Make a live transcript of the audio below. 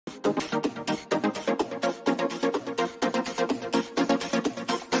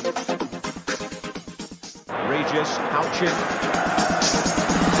Regis, Houchin.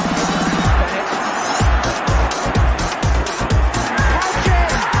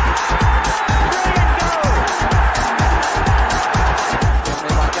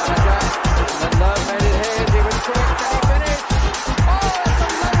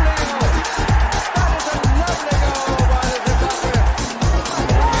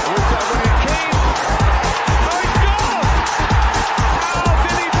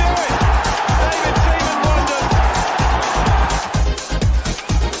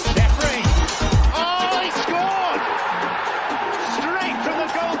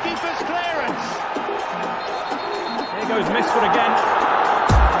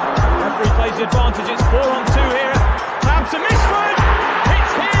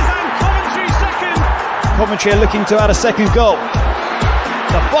 Coventry are looking to add a second goal.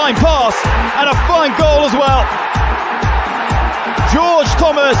 A fine pass and a fine goal as well. George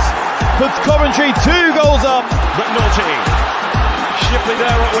Thomas puts Coventry 2 goals up. McNulty. Shipley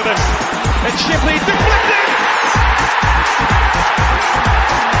there up with us. And Shipley deflected!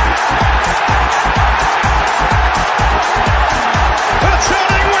 They're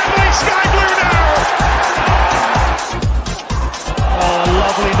turning Wembley sky blue now! Oh, a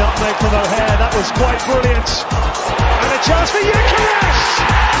lovely nutmeg from O'Hare. That was quite brilliant. And a chance for Gyökeres.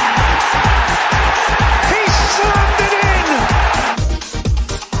 He slammed it in.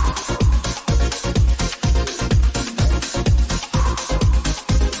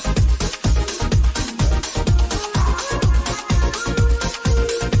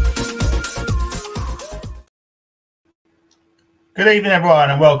 Good evening,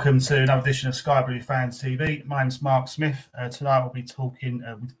 everyone, and welcome to another edition of Sky Blue Fans TV. My name's Mark Smith. Tonight we'll be talking,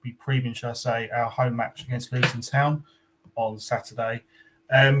 we'll be previewing, shall I say, our home match against Luton Town on Saturday.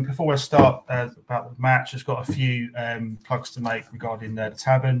 Before we start about the match, just got a few plugs to make regarding the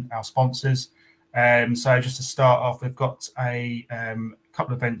Tavern, our sponsors. So just to start off, we've got a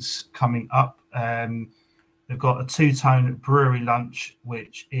couple of events coming up. We've got a two-tone brewery lunch,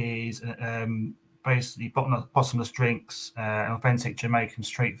 which is basically bottomless drinks, authentic Jamaican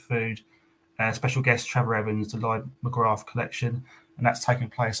street food, special guest Trevor Evans, the Lloyd McGrath collection, and that's taking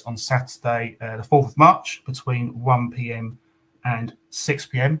place on Saturday, the 4th of March, between 1 p.m. and 6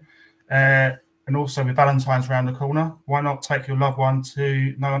 p.m. And also with Valentine's around the corner, why not take your loved one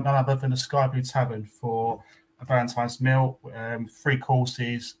to none other than the Sky Blue Tavern for a Valentine's meal, 3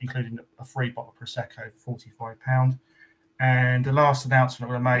 courses, including a free bottle of Prosecco for £45. And the last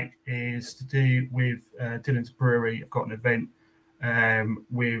announcement I'm going to make is to do with Dylan's Brewery. I've got an event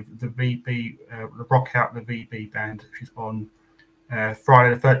with the VB, the Rock Out the VB band, which is on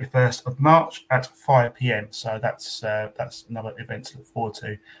Friday the 31st of March at 5 p.m. So that's another event to look forward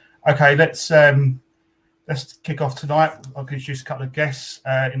to. Okay, let's kick off tonight. I'll introduce a couple of guests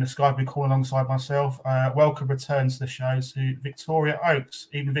in the Sky Blue call alongside myself. Welcome return to the show to Victoria Oakes.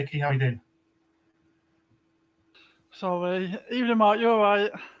 Evening, Vicky. How are you doing? Sorry, evening, Mark. You all right?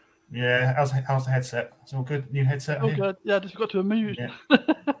 Yeah. How's the headset? It's all good. New headset. All good. Yeah, just got to mute.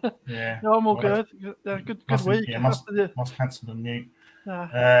 Yeah. No, I'm all good. Yeah, good week. Must cancel the mute.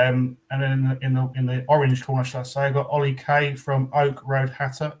 Yeah. And then in the orange corner, shall I say, I've got Ollie Kay from Oak Road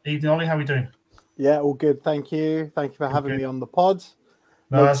Hatter. Evening, Ollie. How are we doing? Yeah, all good. Thank you. Thank you for having me on the pod.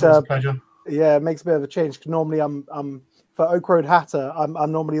 No, that's a pleasure. Yeah, it makes a bit of a change. Because normally, I'm for Oak Road Hatter.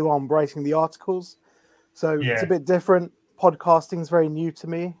 I'm normally the one writing the articles. So It's a bit different. Podcasting is very new to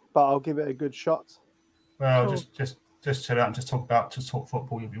me, but I'll give it a good shot. Well, cool. just chill out and just talk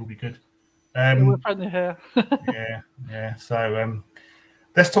football. You'll be good. We're friendly here. yeah. So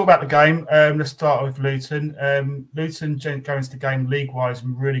let's talk about the game. Let's start with Luton. Luton going into the game league-wise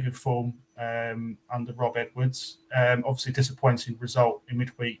in really good form under Rob Edwards. Obviously, disappointing result in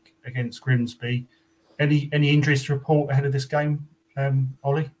midweek against Grimsby. Any injuries to report ahead of this game,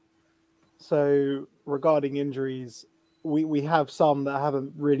 Ollie? So regarding injuries, we have some that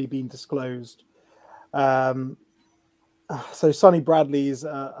haven't really been disclosed. So Sonny Bradley's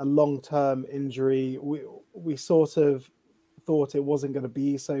a long-term injury. We sort of thought it wasn't going to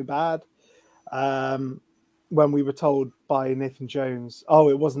be so bad when we were told by Nathan Jones,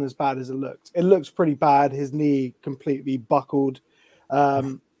 it wasn't as bad as it looked. It looked pretty bad. His knee completely buckled.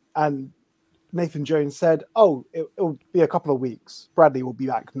 And Nathan Jones said, it'll be a couple of weeks. Bradley will be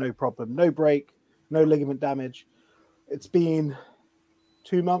back, no problem. No break, no ligament damage. It's been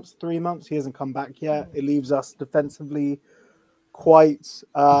 2 months, 3 months. He hasn't come back yet. It leaves us defensively quite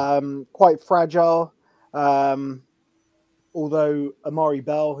fragile. Although Amari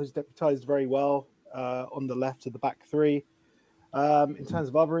Bell has deputised very well on the left of the back three. In terms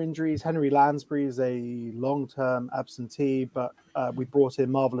of other injuries, Henry Lansbury is a long-term absentee, but we brought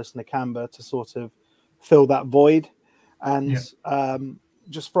in Marvelous Nakamba to sort of fill that void. And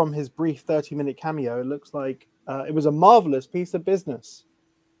just from his brief 30-minute cameo, it looks like it was a marvelous piece of business.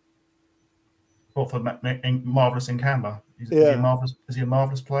 What for Marvelous Nakamba? Is he a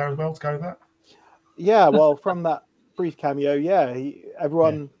marvelous player as well to go with that? Yeah, well, from that brief cameo,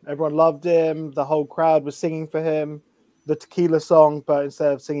 everyone loved him. The whole crowd was singing for him. The Tequila song, but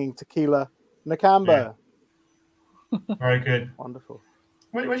instead of singing Tequila, Nakamba. Yeah. Very good. Wonderful.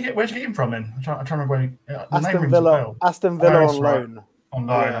 Where'd you get him from then? I'm trying to remember where Aston Villa on loan. Right. On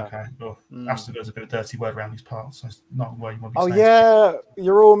loan, okay. Well, Aston Villa's a bit of a dirty word around these parts, so it's not where you want to be saying.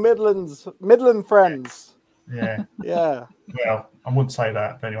 You're all Midland friends. Yeah. Yeah. Well, I wouldn't say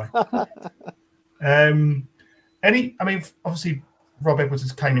that, but anyway. Obviously, Rob Edwards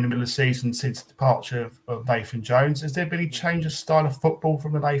has came in the middle of the season since the departure of Nathan Jones. Has there been any change of style of football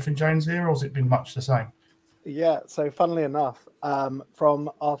from the Nathan Jones era, or has it been much the same? Yeah, so funnily enough, from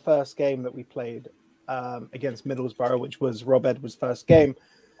our first game that we played against Middlesbrough, which was Rob Edwards' first game,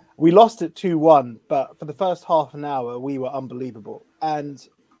 we lost it 2-1, but for the first half an hour, we were unbelievable. And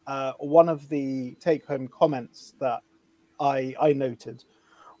one of the take-home comments that I noted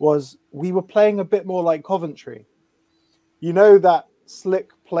was we were playing a bit more like Coventry. You know that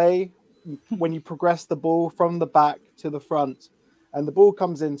slick play when you progress the ball from the back to the front and the ball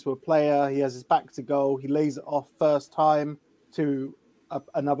comes into a player, he has his back to goal, he lays it off first time to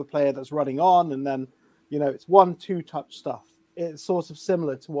another player that's running on, and then, it's 1-2 touch stuff. It's sort of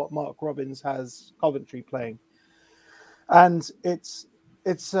similar to what Mark Robbins has Coventry playing. And it's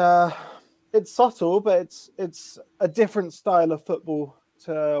subtle, but it's a different style of football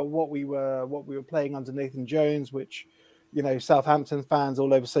to what we were playing under Nathan Jones, which Southampton fans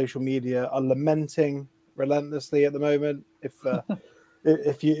all over social media are lamenting relentlessly at the moment.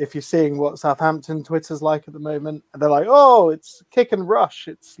 If you're seeing what Southampton Twitter's like at the moment, and they're like, oh, it's kick and rush,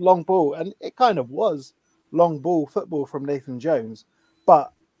 it's long ball, and it kind of was long ball football from Nathan Jones,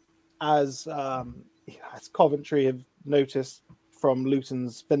 but as Coventry have noticed from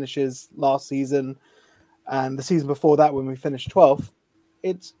Luton's finishes last season and the season before that when we finished 12th,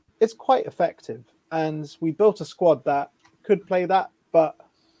 it's quite effective, and we built a squad that could play that. But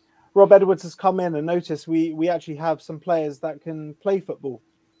Rob Edwards has come in and noticed we actually have some players that can play football,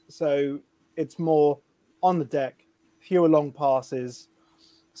 so it's more on the deck, fewer long passes.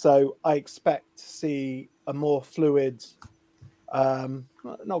 So I expect to see a more fluid,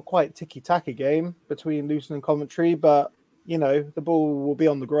 not quite ticky-tacky game between Luton and Coventry, but the ball will be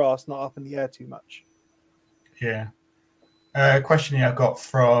on the grass, not up in the air too much. Yeah. Question here I got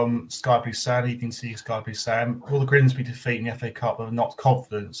from Sky Blue Sam. You can see Sky Blue Sam. Will the Grimsby defeat in the FA Cup with not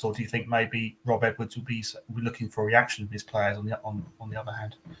confidence, or do you think maybe Rob Edwards will be looking for a reaction of his players on the other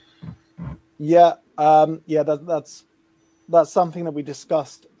hand? Yeah, that's something that we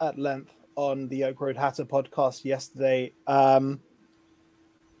discussed at length on the Oak Road Hatter podcast yesterday.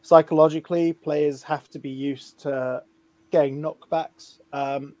 Psychologically, players have to be used to getting knockbacks.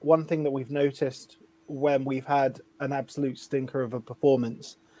 One thing that we've noticed when we've had an absolute stinker of a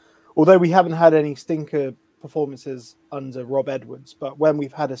performance, although we haven't had any stinker performances under Rob Edwards, but when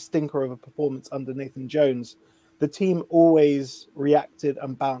we've had a stinker of a performance under Nathan Jones, the team always reacted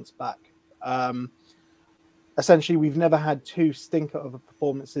and bounced back. Essentially, we've never had two stinker of a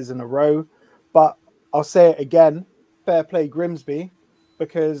performances in a row, but I'll say it again, fair play Grimsby,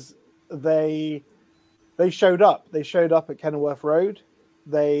 because they showed up. They showed up at Kenilworth Road.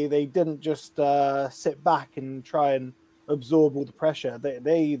 They didn't just sit back and try and absorb all the pressure.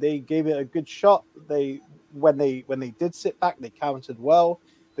 They gave it a good shot. When they did sit back, they countered well.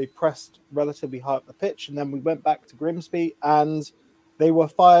 They pressed relatively high up the pitch, and then we went back to Grimsby, and they were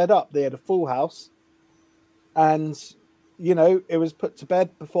fired up. They had a full house, and it was put to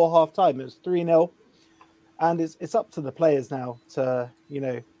bed before half time. It was 3-0, and it's up to the players now to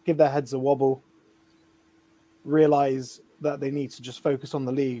give their heads a wobble, realize that they need to just focus on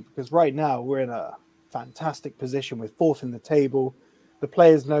the league, because right now we're in a fantastic position with fourth in the table. The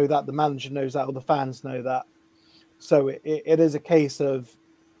players know that, the manager knows that, or the fans know that. So it is a case of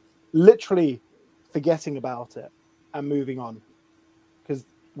literally forgetting about it and moving on, because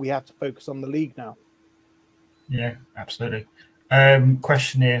we have to focus on the league now. Yeah, absolutely.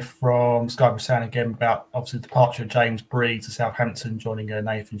 Question here from Sky Brown again about obviously the departure of James Bree to Southampton, joining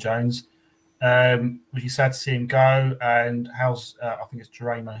Nathan Jones. Was you sad to see him go? And how's I think it's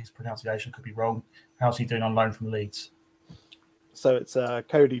Drama, his pronunciation could be wrong. How's he doing on loan from Leeds? So it's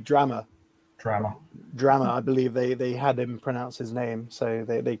Cody Drama. Drama, I believe they had him pronounce his name, so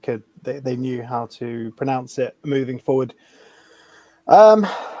they knew how to pronounce it moving forward.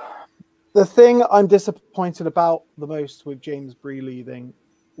 The thing I'm disappointed about the most with James Bree leaving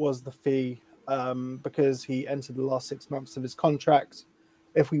was the fee, because he entered the last 6 months of his contract.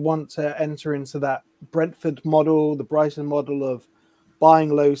 If we want to enter into that Brentford model, the Brighton model of buying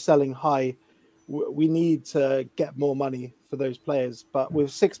low, selling high, we need to get more money for those players. But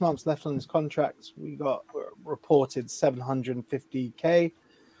with 6 months left on his contract, we got reported 750k,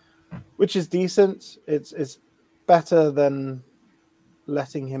 which is decent. It's better than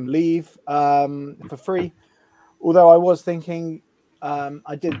letting him leave for free. Although I was thinking,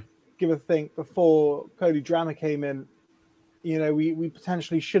 I did give a think before Cody Drameh came in. You know, we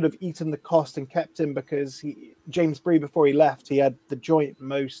potentially should have eaten the cost and kept him, because James Bree, before he left, he had the joint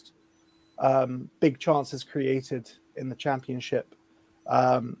most big chances created in the Championship,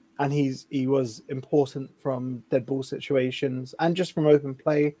 and he was important from dead ball situations and just from open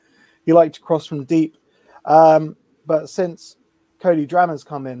play. He liked to cross from deep, but since Cody Drameh's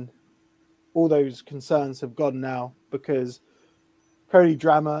come in, all those concerns have gone now, because Cody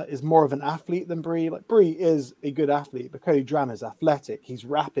Drameh is more of an athlete than Bree. Like, Bree is a good athlete, but Cody Drameh is athletic. He's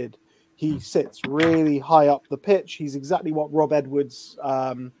rapid. He sits really high up the pitch. He's exactly what Rob Edwards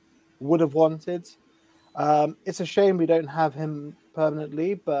would have wanted. It's a shame we don't have him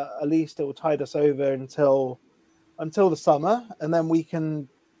permanently, but at least it will tide us over until the summer, and then we can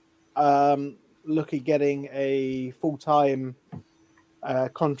look at getting a full-time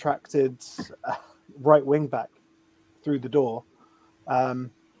contracted right wing back through the door.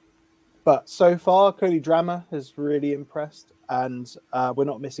 But so far, Cody Drameh has really impressed, and we're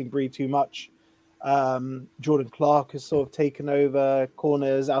not missing Bree too much. Jordan Clark has sort of taken over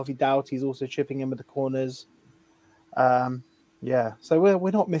corners. Alfie Doughty's also chipping in with the corners. Yeah, so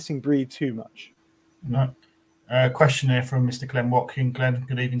we're not missing Bree too much. No. Question here from Mr. Glenn Watkin. Glenn,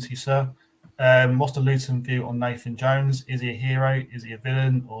 good evening to you, sir. What's the Luton view on Nathan Jones? Is he a hero? Is he a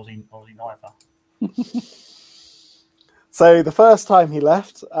villain? Or is he neither? So the first time he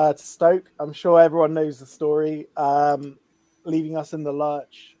left to Stoke, I'm sure everyone knows the story, leaving us in the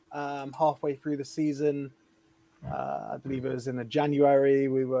lurch halfway through the season. I believe it was in January.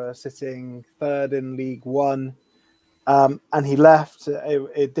 We were sitting third in League One, and he left.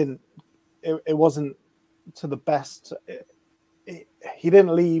 It wasn't to the best. He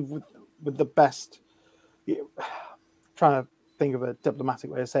didn't leave with the best. Trying to think of a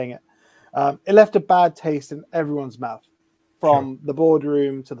diplomatic way of saying it. It left a bad taste in everyone's mouth, from the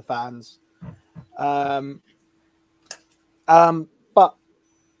boardroom to the fans. But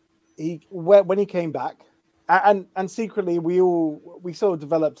when he came back, and secretly we sort of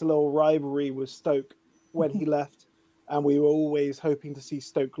developed a little rivalry with Stoke when he left, and we were always hoping to see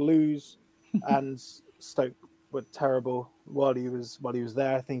Stoke lose, and Stoke were terrible while he was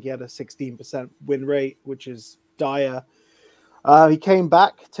there. I think he had a 16% win rate, which is dire. He came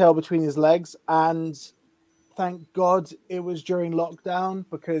back, tail between his legs, and thank God it was during lockdown,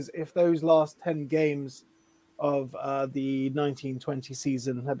 because if those last 10 games of the 1920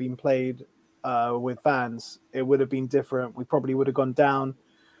 season had been played with fans, it would have been different. We probably would have gone down.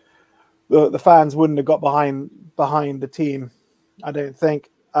 The fans wouldn't have got behind the team, I don't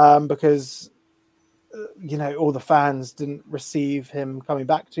think, because all the fans didn't receive him coming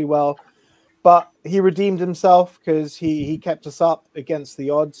back too well. But he redeemed himself, because he kept us up against the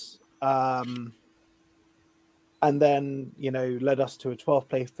odds, and then led us to a 12th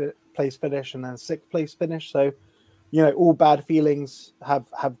place finish and then 6th place finish. So all bad feelings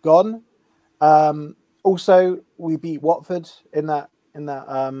have gone. Also, we beat Watford in that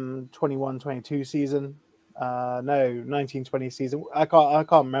 21-22 season. No, 19-20 season. I can't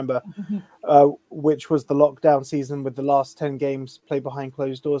remember which was the lockdown season with the last 10 games played behind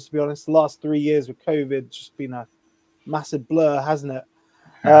closed doors. To be honest, the last 3 years with COVID just been a massive blur, hasn't it?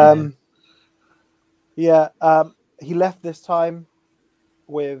 He left this time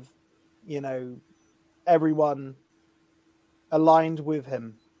with everyone aligned with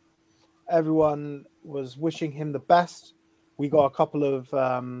him. Everyone was wishing him the best. We got a couple of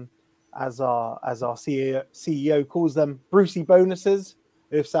as our CEO calls them, Brucey bonuses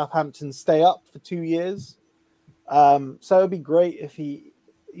if Southampton stay up for 2 years. So it'd be great if he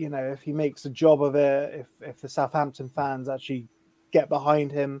makes a job of it, if the Southampton fans actually get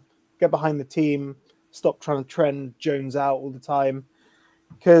behind him, get behind the team, stop trying to trend Jones out all the time,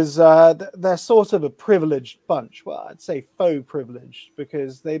 because they're sort of a privileged bunch. Well, I'd say faux privileged,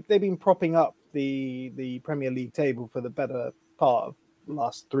 because they've been propping up the Premier League table for the better part of the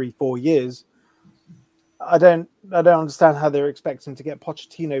last 3-4 years. I don't understand how they're expecting to get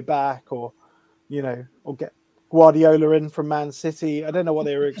Pochettino back, or get Guardiola in from Man City. I don't know what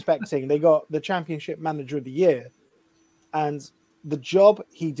they were expecting. They got the Championship Manager of the Year, and the job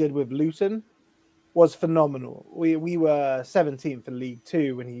he did with Luton was phenomenal. We were 17th in League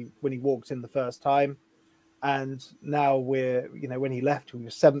Two when he walked in the first time, and now we're, when he left, we were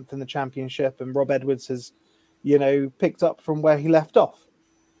 7th in the Championship, and Rob Edwards has, picked up from where he left off.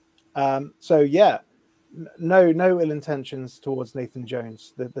 So yeah, no ill intentions towards Nathan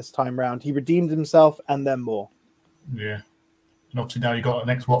Jones this time round. He redeemed himself and then more. Yeah. And obviously now you've got an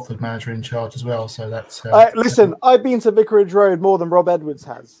ex-Watford manager in charge as well, so that's... listen, I've been to Vicarage Road more than Rob Edwards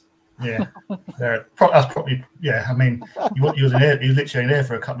has. Yeah, that's probably... Yeah, I mean, he was literally in there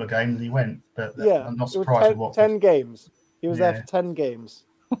for a couple of games and he went, but I'm not surprised with Watford. 10 games. He was there for 10 games.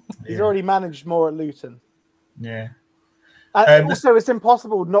 He's already managed more at Luton. Yeah. Also, it's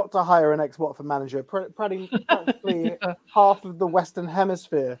impossible not to hire an ex-Watford manager. Practically half of the Western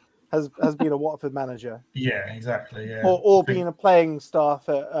Hemisphere has been a Watford manager. Yeah, exactly. Yeah, or being a playing staff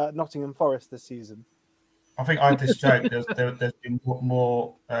at Nottingham Forest this season. I think I had this joke. There's been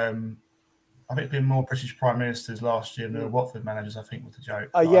more. I think been more British Prime Ministers last year than there were Watford managers. I think was the joke.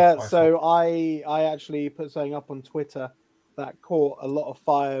 I actually put something up on Twitter that caught a lot of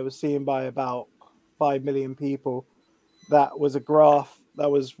fire. It was seen by about 5 million people. That was a graph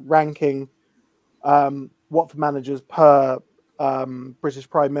that was ranking Watford managers per British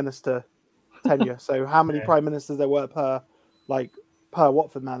Prime Minister tenure. So how many Prime Ministers there were per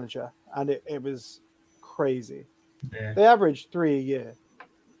Watford manager, and it was crazy. Yeah. They averaged 3 a year.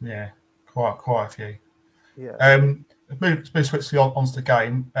 Yeah, quite a few. Yeah. Move swiftly onto the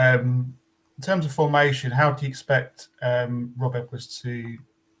game. In terms of formation, how do you expect Rob Edwards to?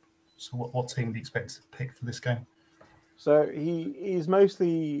 So what team do you expect to pick for this game? So he's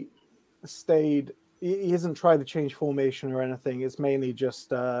mostly stayed. He hasn't tried to change formation or anything. It's mainly just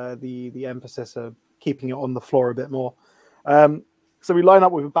the emphasis of keeping it on the floor a bit more. So we line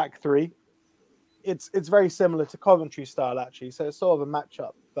up with a back three. It's very similar to Coventry style actually. So it's sort of a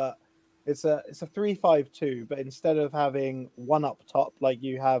matchup, but it's a 3-5-2. But instead of having one up top like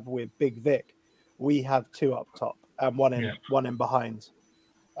you have with Big Vic, we have two up top and one in behind.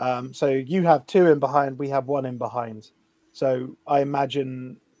 So you have two in behind. We have one in behind. So I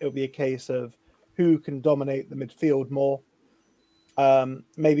imagine it'll be a case of who can dominate the midfield more.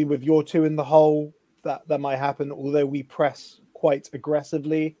 Maybe with your two in the hole, that might happen. Although we press quite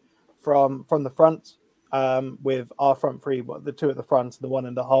aggressively from the front, with our front three, the two at the front and the one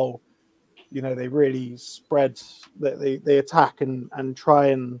in the hole. They really spread. They attack and try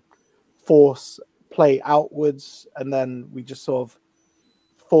and force play outwards, and then we just sort of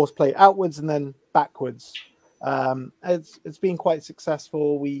force play outwards and then backwards. It's been quite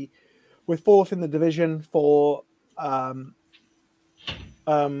successful. We're fourth in the division for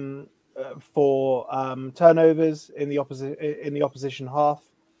turnovers in the opposition half.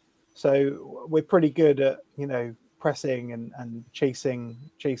 So we're pretty good at pressing and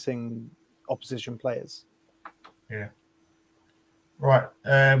chasing opposition players. Yeah. Right.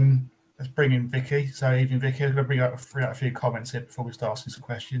 Let's bring in Vicky. So evening, Vicky. I'm going to bring out a few comments here before we start asking some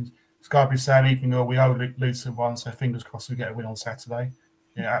questions. Skype is saying, evening, all, we owe Luton one, so fingers crossed we get a win on Saturday.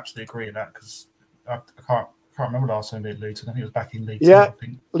 Yeah, absolutely agree with that, because I can't remember the last time we beat Luton. I think it was back in League Two. I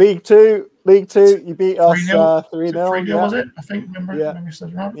think. League Two. You beat us 3-0. 3-0 was it? I think. Remember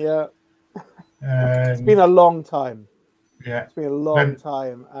says right. Yeah. It's been a long time. Yeah, it's been a long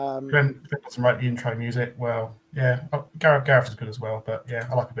time. Glenn doesn't write the intro music. Well, yeah, Gareth is good as well, but yeah,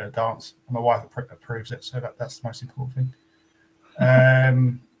 I like a bit of dance. And my wife approves it, so that's the most important thing.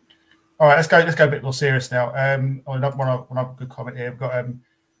 All right, let's go a bit more serious now. One good comment here. We've got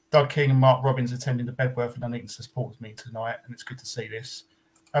Doug King and Mark Robins attending the Bedworth and Nuneaton supporters meeting tonight, and it's good to see this.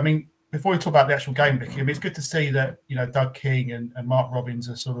 I mean, before we talk about the actual game, Vicky, I mean, it's good to see that Doug King and Mark Robins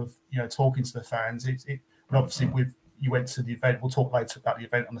are sort of talking to the fans. And obviously you went to the event. We'll talk later about the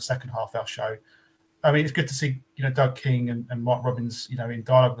event on the second half of our show. I mean, it's good to see Doug King and Mark Robins in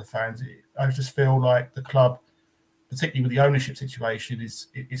dialogue with the fans. I just feel like the club, particularly with the ownership situation,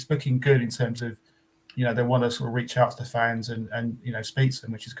 it's looking good in terms of they want to sort of reach out to the fans and speak to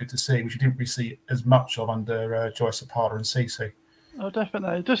them, which is good to see, which you didn't really see as much of under Joyce Zapata and Cece. Oh,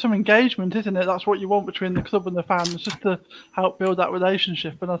 definitely. Just some engagement, isn't it? That's what you want between the club and the fans, just to help build that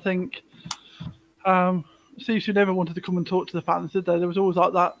relationship. And I think Cece never wanted to come and talk to the fans, did they? There was always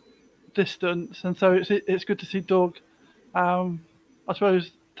like that distance, and so it's good to see Doug, I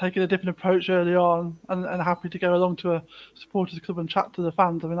suppose, taking a different approach early on and happy to go along to a supporters club and chat to the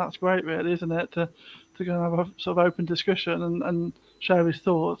fans. I mean, that's great, really, isn't it? To go and have a sort of open discussion and share his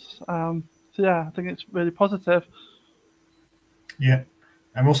thoughts. So yeah, I think it's really positive. Yeah,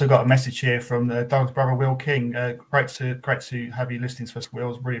 and we've also got a message here from Doug's brother Will King. Great to have you listening to us, Will.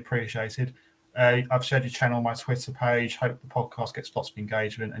 It's really appreciated. I've shared your channel on my Twitter page. Hope the podcast gets lots of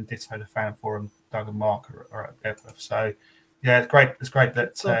engagement, and ditto the fan forum. Doug and Mark are at Bedworth. So, yeah, it's great. It's great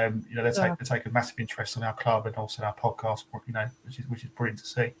that they take a massive interest in our club and also in our podcast. Which is brilliant to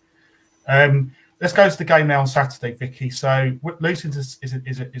see. Let's go to the game now on Saturday, Vicky. So, Luton is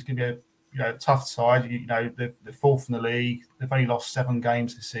going to be a tough side. They're fourth in the league. They've only lost 7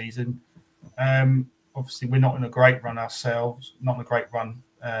 games this season. Obviously, we're not in a great run ourselves. Not in a great run,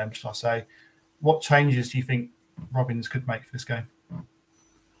 shall I say? What changes do you think Robins could make for this game?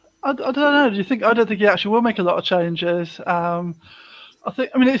 I don't know. I don't think he actually will make a lot of changes. I mean,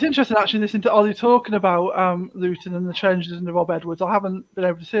 it's interesting actually listening to Ollie talking about Luton and the changes in the Rob Edwards. I haven't been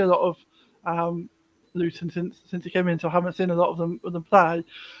able to see a lot of Luton since he came in, so I haven't seen a lot of them play.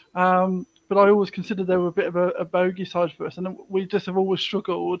 But I always considered they were a bit of a bogey side for us, and we just have always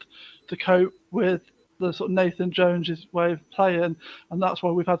struggled to cope with the sort of Nathan Jones' way of playing, and that's why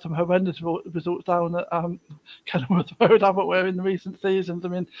we've had some horrendous results down at Kenilworth Road, haven't we, in the recent seasons? I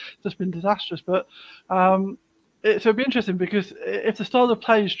mean, it's just been disastrous. But it'll be interesting, because if the style of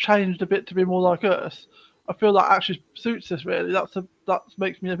play has changed a bit to be more like us, I feel that actually suits us really. That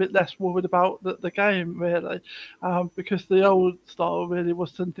makes me a bit less worried about the game really, because the old style really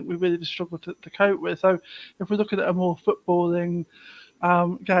was something we really just struggled to cope with. So if we're looking at a more footballing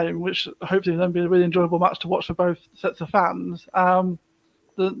game, which hopefully will then be a really enjoyable match to watch for both sets of fans,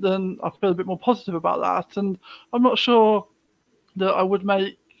 then I feel a bit more positive about that. And I'm not sure that I would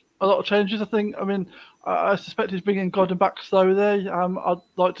make a lot of changes. I suspect he's bringing Godden back slowly. I'd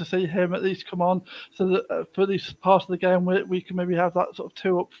like to see him at least come on, so that for at least part of the game we can maybe have that sort of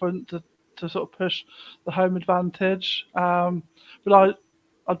 2 up front to sort of push the home advantage. But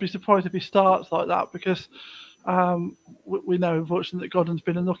I'd be surprised if he starts like that, because we know, unfortunately, that Godden's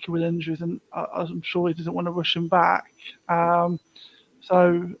been unlucky with injuries, and I'm sure he doesn't want to rush him back. And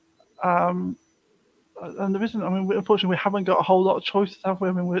there isn't. I mean, unfortunately, we haven't got a whole lot of choices, have we?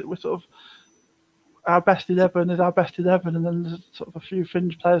 I mean, we're sort of, our best 11 is our best 11, and then there's sort of a few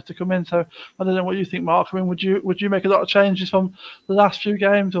fringe players to come in. So I don't know what you think, Mark. I mean, would you make a lot of changes from the last few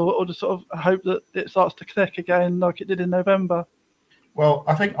games, or just sort of hope that it starts to click again like it did in November? Well,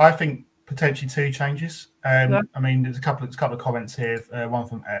 I think potentially 2 changes. I mean, there's a couple of comments here. One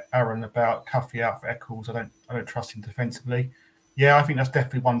from Aaron about Cuffy out for Eccles. I don't trust him defensively. Yeah, I think that's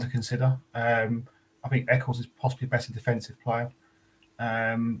definitely one to consider. I think Eccles is possibly a better defensive player.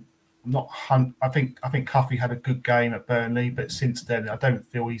 I think Cuffy had a good game at Burnley, but since then I don't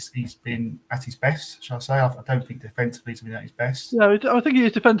feel he's been at his best, shall I say. I don't think defensively he's been at his best. Yeah, I think he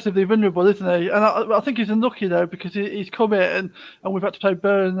is defensively vulnerable, isn't he? And I think he's unlucky though, because he's come in and we've had to play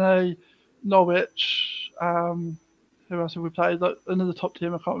Burnley, Norwich, who else have we played? Like another top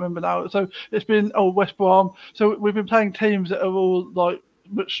team, I can't remember now. So it's been West Brom. So we've been playing teams that are all like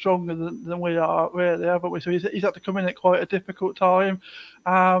much stronger than we are, really, haven't we? So he's had to come in at quite a difficult time.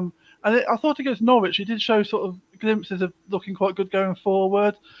 I thought against Norwich, he did show sort of glimpses of looking quite good going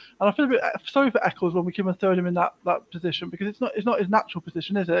forward. And I feel a bit sorry for Eccles when we came and throw him in that position, because it's not his natural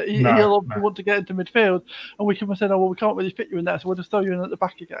position, is it? He'll want to get into midfield, and we can say, oh, well, we can't really fit you in there, so we'll just throw you in at the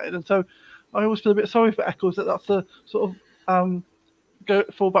back again. And so I always feel a bit sorry for Eccles that's the sort of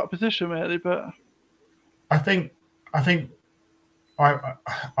full-back position, really. But I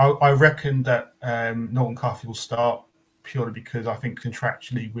reckon that Norton Cuffy will start, purely because I think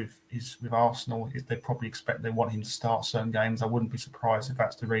contractually with Arsenal, they want him to start certain games. I wouldn't be surprised if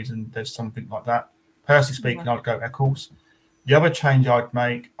that's the reason. There's something like that. Personally speaking, I'd go Eccles. The other change I'd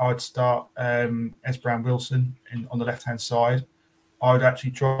make, I'd start Esbran Wilson on the left-hand side. I would actually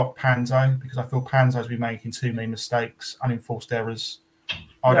drop Panzo, because I feel Panzo's been making too many mistakes, unenforced errors.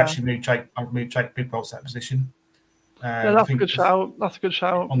 I'd actually move Jake Bidwell to that position. That's a good shout. That's a good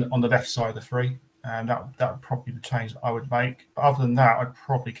shout. On the left side of the 3. And that would probably be the change that I would make. But other than that, I'd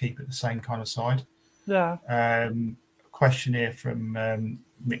probably keep it the same kind of side. Yeah. Question here from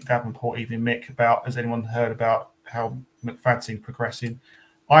Mick Davenport, Evening Mick, about, has anyone heard about how McFadzean progressing?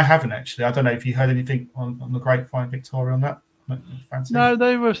 I haven't actually. I don't know if you heard anything on the grapevine, Victoria, on that. No,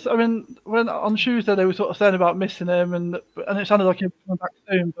 they were. I mean, when on Tuesday they were sort of saying about missing him, and it sounded like he was coming back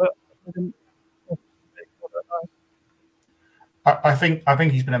soon, but I didn't. I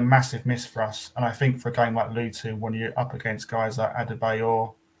think he's been a massive miss for us, and I think for a game like Luton, when you're up against guys like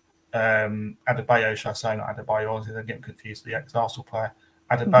Adebayor, shall I say, not Adebayor, they're getting confused, the ex-Arsenal player,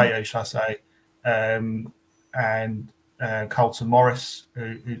 Adebayor, shall I say, and Carlton Morris,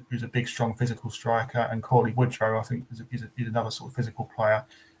 who's a big, strong, physical striker, and Corley Woodrow, I think, is another sort of physical player.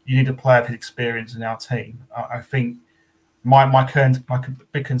 You need a player of his experience in our team. I think my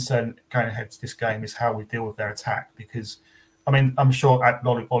big concern going ahead to this game is how we deal with their attack, because I mean, I'm sure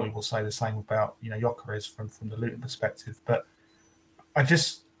Ollie will say the same about Gyökeres from the Luton perspective, but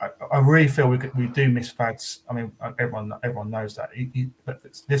I really feel we do miss Fads. I mean, everyone knows that. But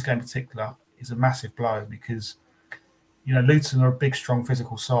this game in particular is a massive blow because Luton are a big, strong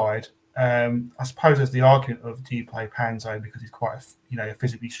physical side. I suppose there's the argument of do you play Panzo because he's quite a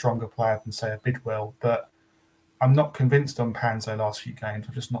physically stronger player than say a Bidwell, but I'm not convinced on Panzo last few games.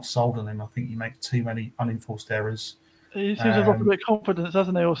 I'm just not sold on him. I think he makes too many unenforced errors. He seems to have lost a bit of confidence,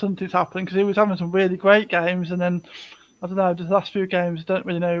 doesn't he, or something's happened because he was having some really great games, and then I don't know, the last few games, don't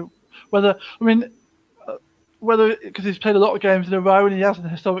really know whether because he's played a lot of games in a row and he hasn't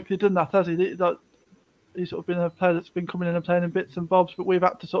historically done that, has he? He's sort of been a player that's been coming in and playing in bits and bobs, but we've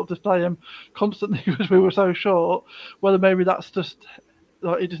had to sort of display him constantly because we were so short. Whether maybe that's just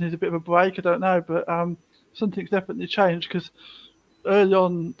he just needs a bit of a break, I don't know, but something's definitely changed because early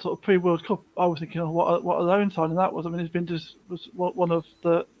on, sort of pre-World Cup, I was thinking, what a loan signing that was. I mean, he's been was one of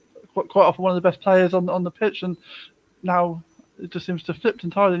the quite often one of the best players on the pitch, and now it just seems to have flipped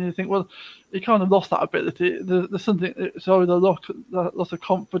entirely. And you think, well, he kind of lost that ability. There's something. It's either loss of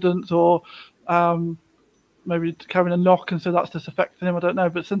confidence or maybe carrying a knock, and so that's just affecting him. I don't know,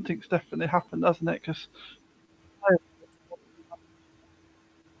 but something's definitely happened, hasn't it? Because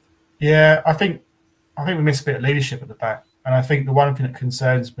yeah, I think we missed a bit of leadership at the back. And I think the one thing that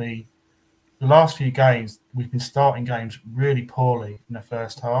concerns me, the last few games, we've been starting games really poorly in the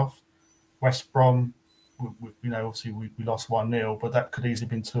first half. West Brom, obviously we lost 1-0, but that could easily have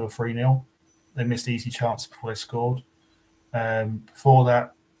been 2 or 3-0. They missed easy chances before they scored. Before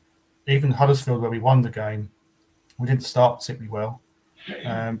that, even Huddersfield, where we won the game, we didn't start particularly well.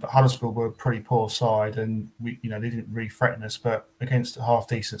 But Huddersfield were a pretty poor side, and they didn't really threaten us. But against a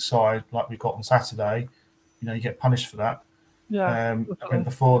half-decent side like we got on Saturday, you get punished for that. yeah, And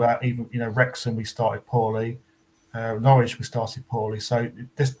before that, even Wrexham, we started poorly. Norwich, we started poorly. So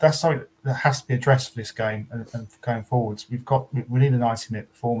that's something that has to be addressed for this game and going forwards. We need a 90-minute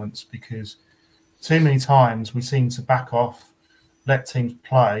performance because too many times we seem to back off, let teams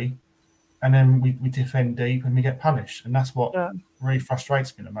play, and then we defend deep and we get punished. And that's what really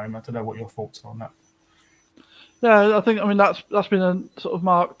frustrates me at the moment. I don't know what your thoughts are on that. Yeah, I mean that's been a sort of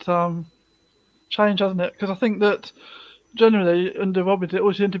marked change, hasn't it? Because I think that generally under Robbins it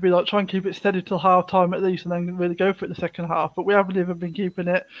always seemed to be like try and keep it steady till half time at least and then really go for it in the second half, but we haven't even been keeping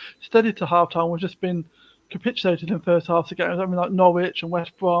it steady till half time. We've just been capitulated in the first half of games. I mean, like Norwich and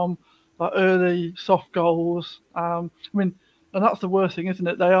West Brom, like early soft goals. I mean, and that's the worst thing, isn't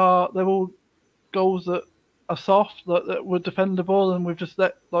it? They're all goals that are soft, that were defendable, and we've just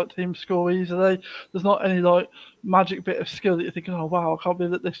let teams score easily. There's not any magic bit of skill that you're thinking, oh wow, I can't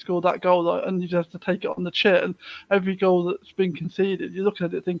believe that they scored that goal, and you just have to take it on the chin. Every goal that's been conceded, you're looking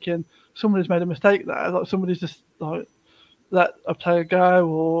at it thinking somebody's made a mistake there, somebody's just let a player go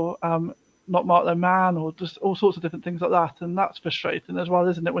or not mark their man, or just all sorts of different things like that, and that's frustrating as well,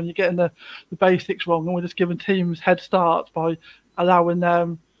 isn't it? When you're getting the basics wrong, and we're just giving teams head starts by allowing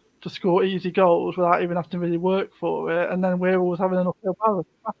them to score easy goals without even having to really work for it, and then we're always having an uphill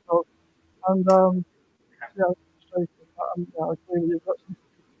battle. And frustrating. I agree with you. That's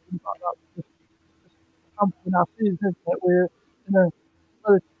something like that. Just in our season, isn't it? We're in a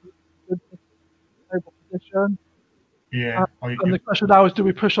relatively good table position. Yeah. And the question now is, do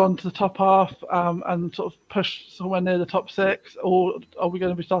we push on to the top half and sort of push somewhere near the top 6, or are we going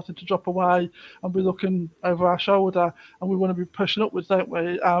to be starting to drop away and be looking over our shoulder, and we want to be pushing upwards, don't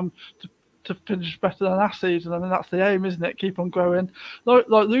we, to finish better than last season? I mean, that's the aim, isn't it? Keep on growing. Like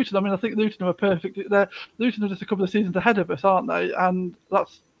Luton, I mean, I think Luton are perfect. Luton are just a couple of seasons ahead of us, aren't they? And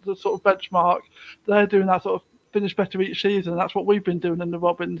that's the sort of benchmark. They're doing that sort of finish better each season. That's what we've been doing in the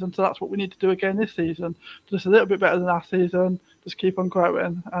Robins, and so that's what we need to do again this season. Just a little bit better than last season. Just keep on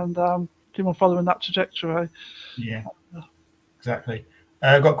growing and keep on following that trajectory. Yeah, exactly.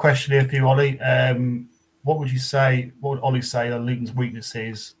 I've got a question here for you, Ollie. What would Ollie say are Luton's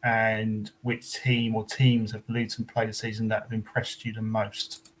weaknesses, and which team or teams have Luton played this season that have impressed you the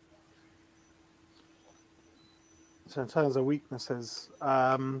most? So in terms of weaknesses,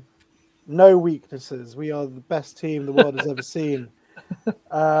 no weaknesses. We are the best team the world has ever seen.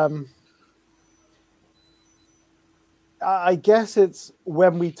 I guess it's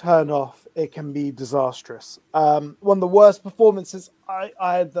when we turn off, it can be disastrous. One of the worst performances I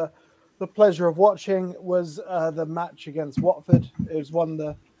had the pleasure of watching was the match against Watford. It was one of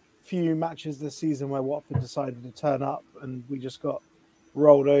the few matches this season where Watford decided to turn up and we just got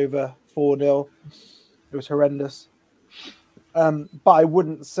rolled over 4-0. It was horrendous. But I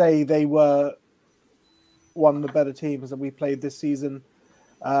wouldn't say they were one of the better teams that we played this season.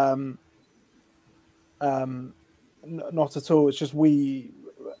 not at all. It's just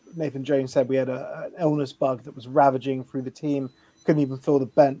Nathan Jones said we had an illness bug that was ravaging through the team. Couldn't even fill the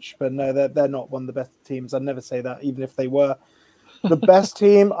bench. But no, they're not one of the best teams. I'd never say that, even if they were. The best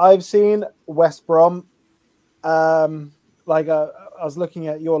team I've seen, West Brom. I was looking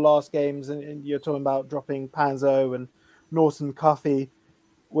at your last games, and you're talking about dropping Panzo and Norton Cuffy,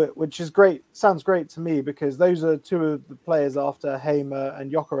 which is great. Sounds great to me, because those are two of the players after Hamer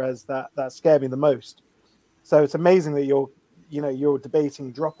and Gyökeres that scare me the most. So it's amazing that you're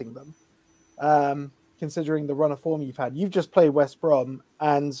debating dropping them, considering the run of form you've had. You've just played West Brom,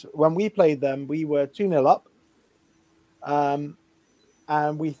 and when we played them, we were 2-0 up,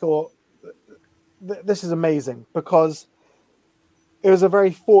 and we thought, this is amazing, because it was a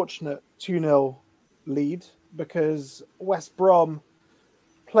very fortunate 2-0 lead, because West Brom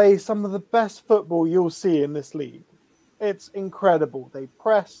play some of the best football you'll see in this league. It's incredible. They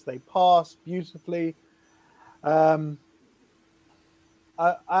press, they pass beautifully. I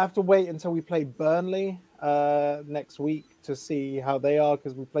have to wait until we play Burnley next week to see how they are,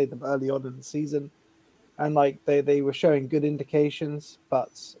 because we played them early on in the season, and they were showing good indications,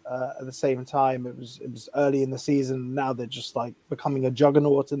 but at the same time it was early in the season. Now they're just becoming a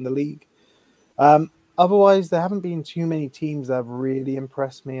juggernaut in the league. Otherwise, there haven't been too many teams that have really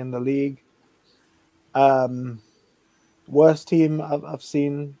impressed me in the league. Worst team I've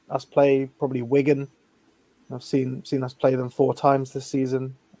seen us play, probably Wigan. I've seen us play them 4 times this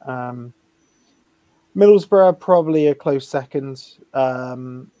season. Middlesbrough, probably a close second,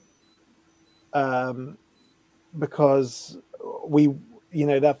 because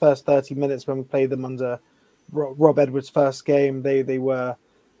that first 30 minutes when we played them under Rob Edwards' first game, they were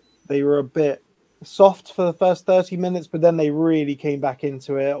a bit soft for the first 30 minutes, but then they really came back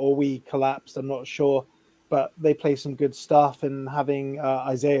into it, or we collapsed, I'm not sure. But they play some good stuff, and having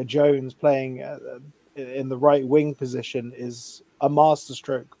Isaiah Jones playing in the right wing position is a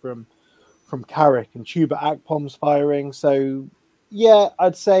masterstroke from Carrick, and Chuba Akpom's firing. So yeah,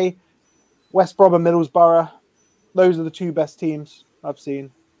 I'd say West Brom and Middlesbrough, those are the 2 best teams I've seen.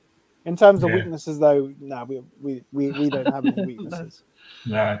 In terms of weaknesses, though, no, we don't have any weaknesses.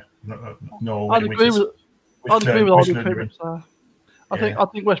 No. I'd agree with all the opinions there. I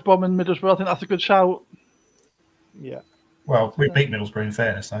think West Brom and Middlesbrough, I think that's a good shout. Yeah. Well, we beat Middlesbrough in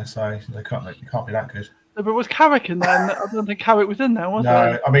fairness, though, so they can't be that good. No, but was Carrick in there? I don't think Carrick was in there, was he?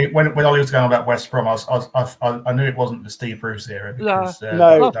 No, I mean, when Ollie was going about West Brom, I knew it wasn't the Steve Bruce era. Because,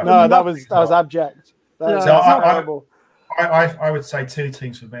 that was abject. That was horrible. I would say 2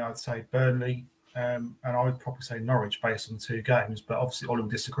 teams for me. I'd say Burnley, and I would probably say Norwich based on 2 games. But obviously, Ollie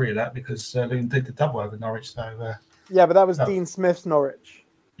would disagree with that, because Luton did the double over Norwich. So yeah, but that was Dean Smith's Norwich.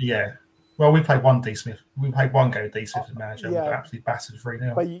 Yeah. Well, we played one D Smith. We played one game with D Smith as manager. And we got absolutely battered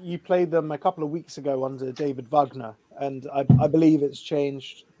 3-0. But you played them a couple of weeks ago under David Wagner, and I believe it's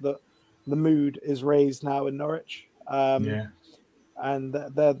changed. The mood is raised now in Norwich. And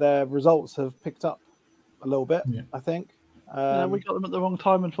their results have picked up a little bit. I think. We got them at the wrong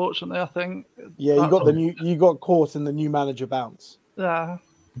time, unfortunately. I think. Yeah, you got caught in the new manager bounce. Yeah.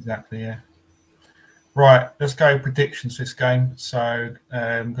 Exactly. Yeah. Right, let's go predictions for this game. So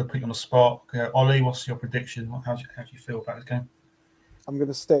I'm going to put you on the spot. Ollie, what's your prediction? How do you feel about this game? I'm going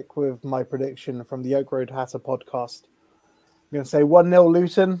to stick with my prediction from the Oak Road Hatter podcast. I'm going to say 1-0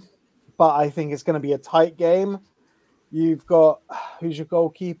 Luton, but I think it's going to be a tight game. You've got, who's your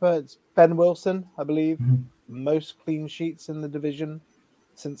goalkeeper? It's Ben Wilson, I believe. Mm-hmm. Most clean sheets in the division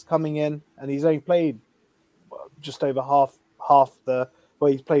since coming in, and he's only played just over half the...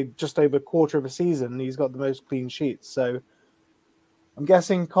 Well, he's played just over a quarter of a season, and he's got the most clean sheets. So I'm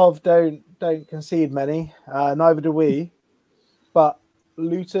guessing Cov don't concede many. Neither do we. But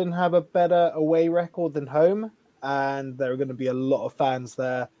Luton have a better away record than home, and there are going to be a lot of fans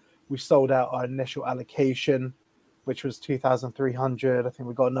there. We sold out our initial allocation, which was 2,300. I think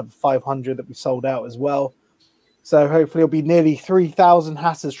we got another 500 that we sold out as well. So hopefully it'll be nearly 3,000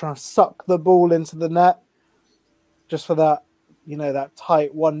 Hatters trying to suck the ball into the net just for that. That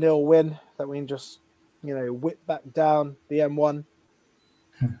tight 1-0 win that we can just, whip back down the M1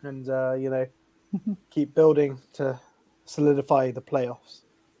 and, keep building to solidify the playoffs.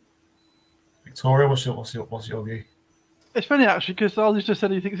 Victoria, what's your view? It's funny, actually, because Ollie just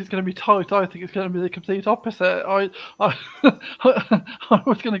said he thinks it's going to be tight. I think it's going to be the complete opposite. I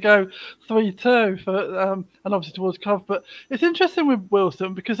was going to go 3-2 for, and obviously towards Cov. But it's interesting with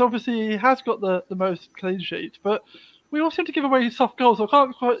Wilson, because obviously he has got the most clean sheets, but we all seem to give away soft goals.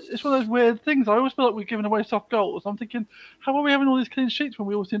 It's one of those weird things. I always feel like we're giving away soft goals. I'm thinking, how are we having all these clean sheets when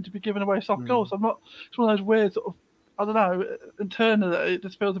we all seem to be giving away soft goals? It's one of those weird sort of, I don't know, internally it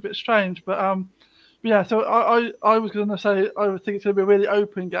just feels a bit strange. But Yeah, so I was going to say I would think it's going to be a really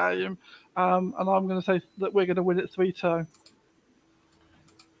open game, and I'm going to say that we're going to win it 3-2.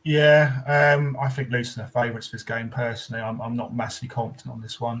 Yeah, I think Luton are favourites for this game. Personally, I'm not massively confident on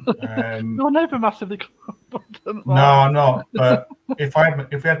this one. You're never massively confident. No, I'm not. But if we had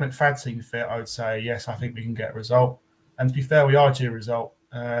McFadzean fit, I would say yes. I think we can get a result. And to be fair, we are due a result.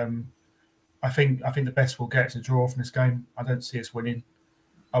 I think the best we'll get is a draw from this game. I don't see us winning.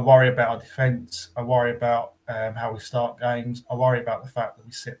 I worry about our defence. I worry about how we start games. I worry about the fact that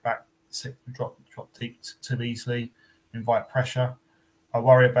we drop deep too easily, invite pressure. I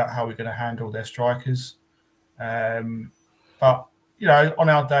worry about how we're going to handle their strikers. But, you know, on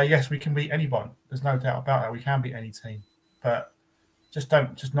our day, yes, we can beat anyone. There's no doubt about that. We can beat any team. But just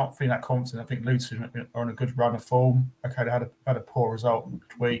not feeling that confident. I think Luton are on a good run of form. Okay, they had a poor result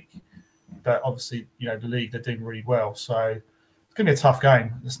week. But obviously, you know, the league, they're doing really well. So it's going to be a tough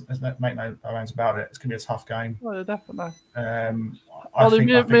game. Let's make no bones about it. It's going to be a tough game. Well, definitely.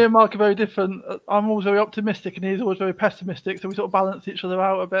 Me and Mark are very different. I'm always very optimistic and he's always very pessimistic, so we sort of balance each other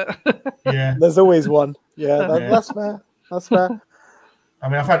out a bit. Yeah, there's always one. That's fair. That's fair. I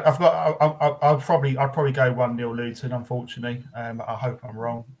mean, I'll probably go 1-0 Luton. Unfortunately, I hope I'm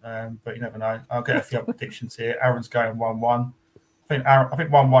wrong, but you never know. I'll get a few other predictions here. Aaron's going 1-1. I think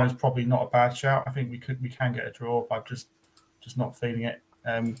 1-1 is probably not a bad shout. I think we can get a draw, but just not feeling it.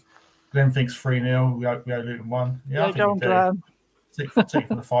 Glenn thinks 3-0. We owe Luton 1. Yeah, I think go on, Glenn. Take from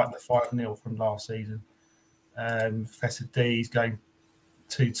the 5-0 from last season. Professor D is going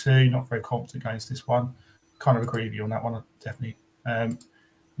 2-2. Not very confident against this one. Kind of agree with you on that one. Definitely.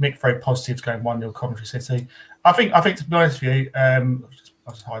 Mick very positive is going 1-0 Coventry City. I think to be honest with you, I'll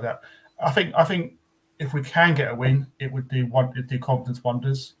just hide that. I think if we can get a win, it would do confidence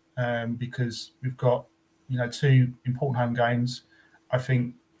wonders. Because we've got, you know, 2 important home games. I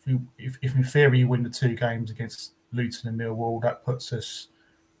think if in theory you win the 2 games against Luton and Millwall, that puts us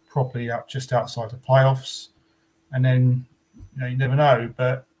probably up just outside the playoffs. And then, you know, you never know.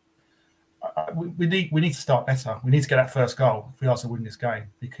 But we need to start better. We need to get that first goal if we are to win this game,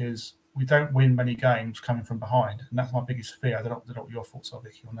 because we don't win many games coming from behind, and that's my biggest fear. I don't know what your thoughts are,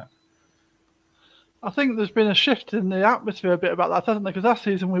 Vicky, on that. I think there's been a shift in the atmosphere a bit about that, hasn't there? Because last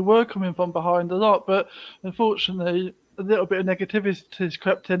season we were coming from behind a lot, but unfortunately a little bit of negativity has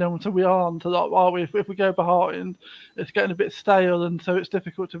crept in, and so we aren't a lot, are we? If we go behind, it's getting a bit stale, and so it's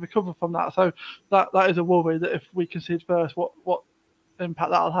difficult to recover from that. So that is a worry, that if we concede first, what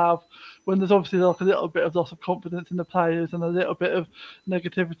impact that'll have, when there's obviously like a little bit of loss of confidence in the players and a little bit of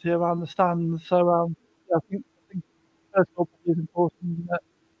negativity around the stands. So I think first goal is important, isn't it?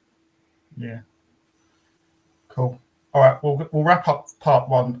 Yeah. Cool. All right, we'll wrap up part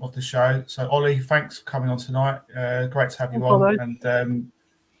 1 of the show. So, Ollie, thanks for coming on tonight. Great to have you on. Ollie. And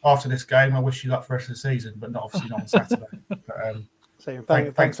after this game, I wish you luck for the rest of the season, but obviously not on Saturday.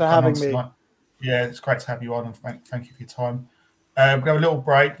 But, thanks for having me. Tonight. Yeah, it's great to have you on, and thank you for your time. We're going to have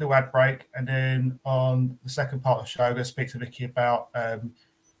a little ad break, and then on the second part of the show, we're going to speak to Vicky about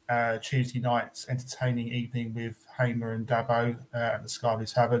Tuesday night's entertaining evening with Hamer and Dabo at the Sky Blue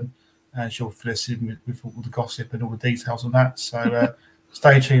Tavern. And she'll fill us in with all the gossip and all the details on that. So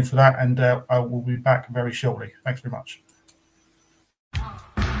stay tuned for that, and I will be back very shortly. Thanks very much.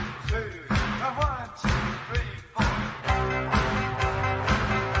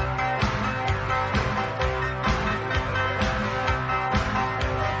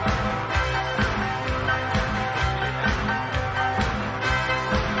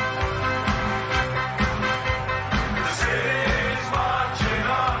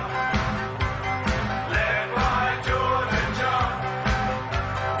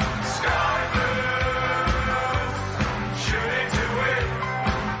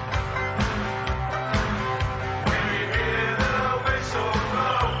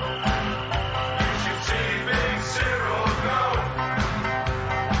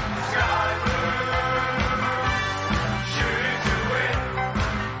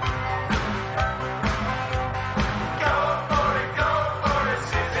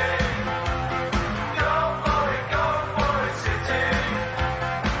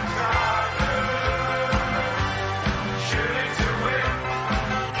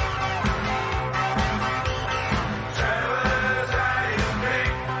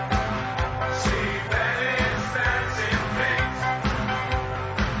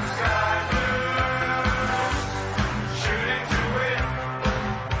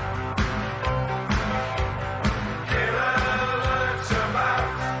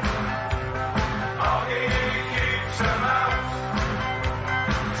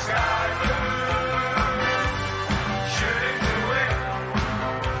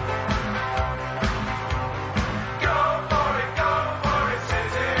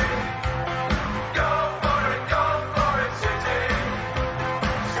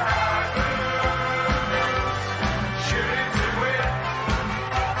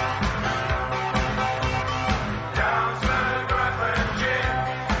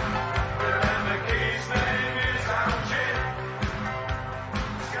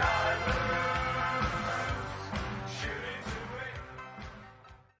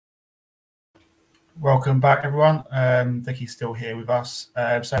 Welcome back, everyone. Vicky's still here with us.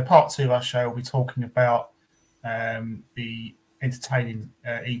 So part 2 of our show, we'll be talking about the entertaining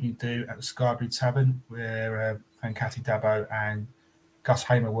evening do at the Sky Blue Tavern, where Fankaty Dabo and Gus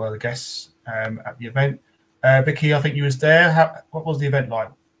Hamer were the guests at the event. Vicky, I think you was there. What was the event like?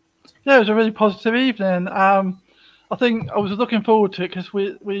 Yeah, it was a really positive evening. I think I was looking forward to it because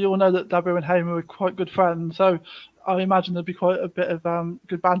we all know that Dabo and Hamer were quite good friends. So I imagine there'd be quite a bit of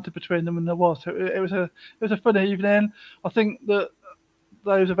good banter between them, and there was. So it was a fun evening. I think that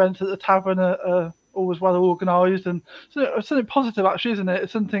those events at the tavern are always well organised, and so it's something positive actually, isn't it?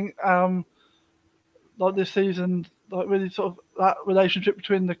 It's something like this season, like really sort of that relationship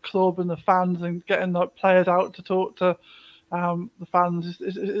between the club and the fans, and getting like players out to talk to the fans.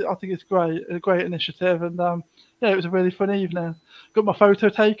 I think it's great, a great initiative, and yeah, it was a really fun evening. Got my photo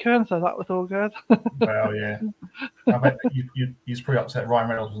taken, so that was all good. Well, yeah. I bet you was pretty upset Ryan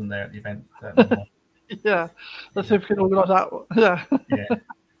Reynolds wasn't there at the event. Yeah, let's see if we can organise that one. Yeah.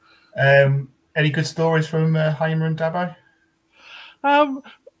 Yeah. Any good stories from Hamer and Dabo?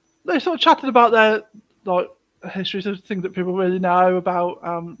 They sort of chatted about their like histories of things that people really know about,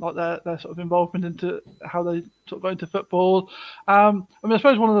 like their sort of involvement into how they sort of got into football. I mean, I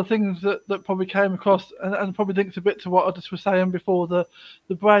suppose one of the things that probably came across and probably links a bit to what I just was saying before the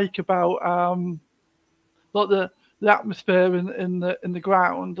break about like the atmosphere in the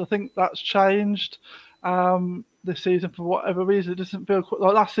ground. I think that's changed this season for whatever reason. It doesn't feel quite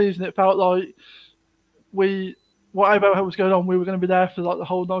like last season. It felt like whatever was going on, we were going to be there for like the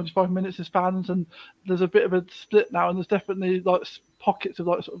whole 95 minutes as fans, and there's a bit of a split now, and there's definitely like pockets of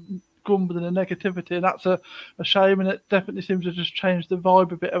like sort of grumbling and negativity, and that's a shame, and it definitely seems to just change the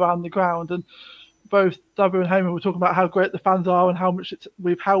vibe a bit around the ground. And both Dabo and Hamer were talking about how great the fans are and how much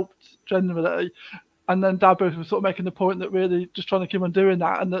we've helped generally, and then Dabo was sort of making the point that really just trying to keep on doing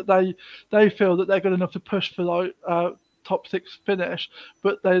that, and that they feel that they're good enough to push for like top 6 finish,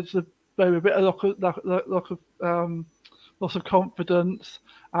 but there's maybe a bit of loss of confidence,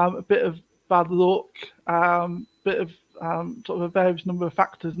 a bit of bad luck, bit of sort of a various number of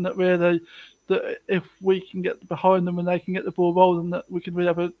factors, and that really that if we can get behind them and they can get the ball rolling, that we can really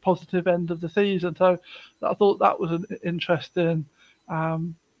have a positive end of the season. So I thought that was an interesting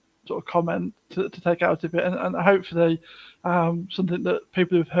sort of comment to take out of it, and hopefully something that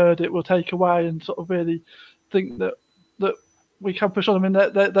people who've heard it will take away and sort of really think that we can push on. I mean,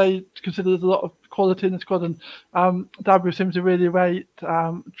 they consider there's a lot of quality in the squad, and Dabo seems to really rate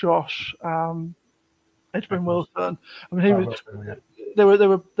Josh Edwin Wilson. I mean, he was. They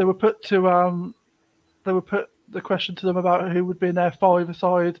were put to the question to them about who would be in their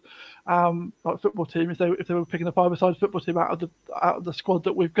 5-a-side like football team if they were picking a 5-a-side football team out of the squad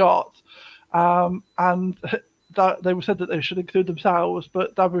that we've got, and that they said that they should include themselves,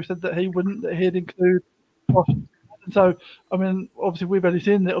 but Dabo said that he wouldn't, that he'd include Josh. And so, I mean, obviously we've only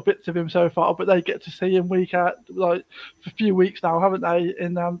seen little bits of him so far, but they get to see him week out, like for a few weeks now, haven't they,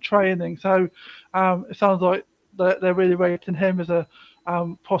 in training? So it sounds like they're really rating him as a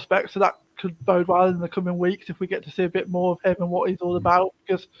prospect. So that could bode well in the coming weeks if we get to see a bit more of him and what he's all about,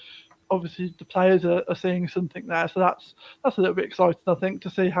 because obviously the players are seeing something there. So that's a little bit exciting, I think,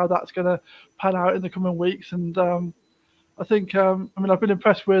 to see how that's going to pan out in the coming weeks. And I think, I mean, I've been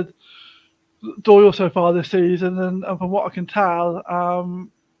impressed with Doyle so far this season, and from what I can tell,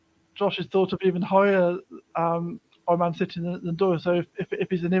 Josh is thought of even higher by Man City than Doyle. So if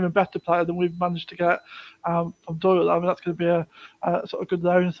he's an even better player than we've managed to get from Doyle, I mean, that's going to be a sort of good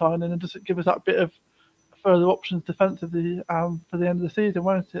loan signing, and just give us that bit of further options defensively for the end of the season,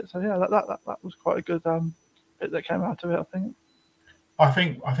 won't it? So yeah, that was quite a good bit that came out of it, I think. I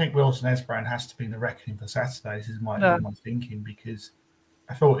think Wilson Esbrand has to be in the reckoning for Saturday. This is my thinking, because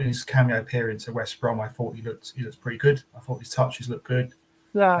I thought in his cameo appearance at West Brom, I thought he looked pretty good. I thought his touches looked good.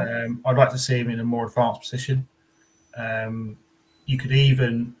 Yeah. I'd like to see him in a more advanced position. You could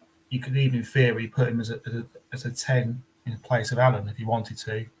even in theory put him as a 10 in place of Allen if you wanted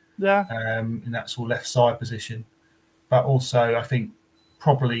to. Yeah. In that sort of left side position. But also I think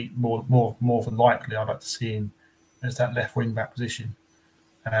probably more than likely I'd like to see him as that left wing back position.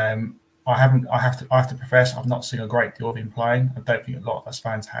 I have to profess I've not seen a great deal of him playing. I don't think a lot of us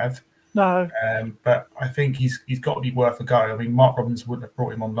fans have. No. But I think he's got to be worth a go. I mean, Mark Robins wouldn't have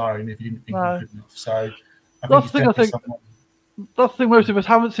brought him on loan if he didn't think he was good enough. So that's the thing most of us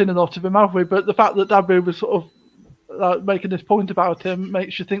haven't seen a lot of him, have we? But the fact that Dabo was sort of making this point about him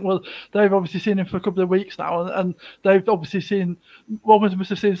makes you think, well, they've obviously seen him for a couple of weeks now, and they've obviously seen, Robins must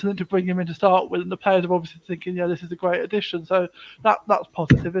have seen something to bring him in to start with, and the players are obviously thinking, yeah, this is a great addition. So that's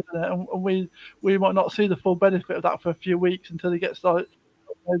positive, isn't it? And we might not see the full benefit of that for a few weeks until he gets like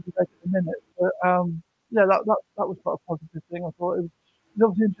maybe take the minutes. But yeah, that was quite a positive thing. I thought it's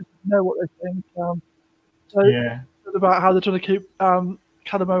obviously interesting to know what they think. So Yeah. about how they're trying to keep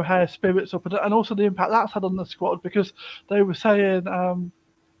Callum O'Hare's spirits up, and also the impact that's had on the squad, because they were saying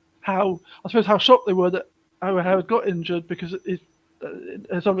how shocked they were that O'Hare had got injured, because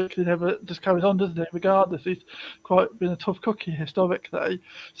it's obviously never just carries on, doesn't it? Regardless, he's quite been a tough cookie historically.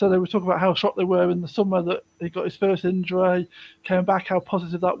 So they were talking about how shocked they were in the summer that he got his first injury, came back, how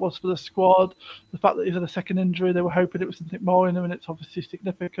positive that was for the squad. The fact that he's had a second injury, they were hoping it was something minor, and it's obviously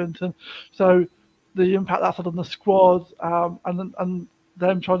significant. And so the impact that's had on the squad, and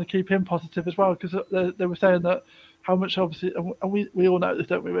them trying to keep him positive as well, because they were saying that how much, obviously, and we all know this,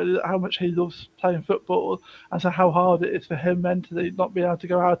 don't we, really, that how much he loves playing football, and so how hard it is for him mentally not being able to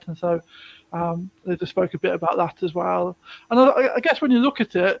go out. And so they just spoke a bit about that as well. And I guess when you look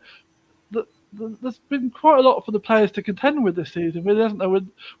at it, there's been quite a lot for the players to contend with this season, really, hasn't there? With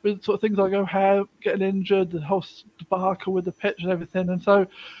sort of things like O'Hare getting injured, the whole debacle with the pitch and everything. And so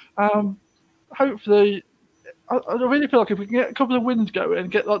hopefully, I really feel like if we can get a couple of wins going,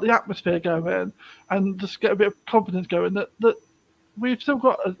 get like the atmosphere going, and just get a bit of confidence going, that we've still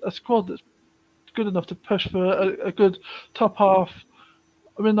got a squad that's good enough to push for a good top half.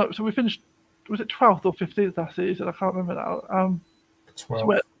 I mean, so we finished, was it 12th or 15th last season? I can't remember now.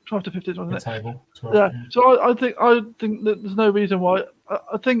 12. 12 to 15th, wasn't it? Table. 12, yeah. So I think that there's no reason why.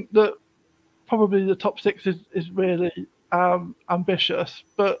 I think that probably the top six is really ambitious,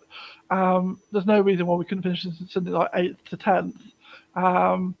 but there's no reason why we couldn't finish something like 8th to 10th.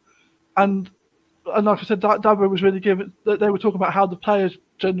 And like I said, Dabo was really given. They were talking about how the players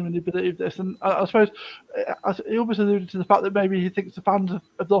genuinely believe this, and I suppose he almost alluded to the fact that maybe he thinks the fans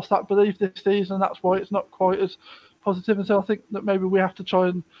have lost that belief this season, and that's why it's not quite as positive. And so I think that maybe we have to try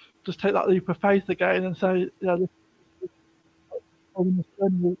and just take that leap of faith again and say, yeah, this is problems,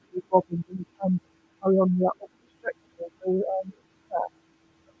 and we can carry on with that.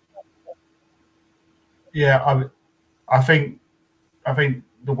 Yeah, I think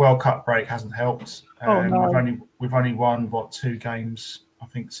the World Cup break hasn't helped. No. We've only won 2 games, I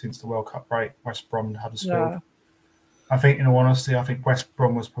think, since the World Cup break. West Brom and Huddersfield. Yeah. I think, in all honesty, West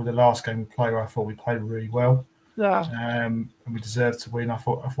Brom was probably the last game we played where I thought we played really well. Yeah. And we deserved to win. I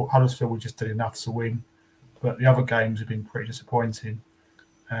thought Huddersfield just did enough to win, but the other games have been pretty disappointing.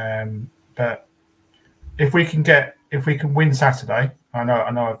 But if we can win Saturday, I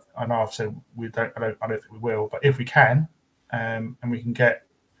know I've said I don't think we will, but if we can, and we can get,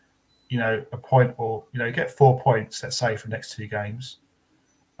 a point, or get 4 points, let's say, for the next 2 games,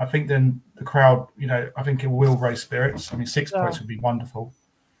 I think then the crowd, I think it will raise spirits. I mean, 6 points would be wonderful.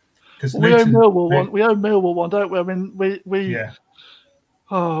 Because we owe Millwall one, don't we? I mean, we yeah.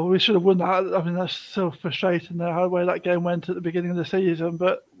 Oh, we should have won that. I mean, that's so frustrating the way that game went at the beginning of the season.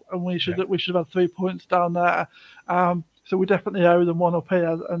 And we should have had 3 points down there. So we definitely owe them one up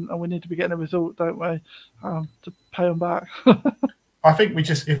here, and we need to be getting a result, don't we, to pay them back. I think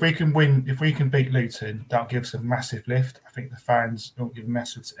if we can beat Luton, that'll give us a massive lift. I think the fans will give a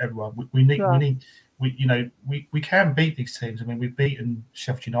message to everyone. We can beat these teams. I mean, we've beaten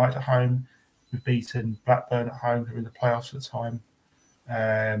Sheffield United at home, we've beaten Blackburn at home, who were in the playoffs at the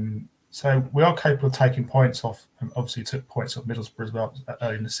time. So we are capable of taking points off, and obviously took points off Middlesbrough as well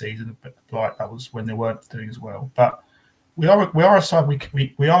early in the season, but like that was when they weren't doing as well. But we are a side,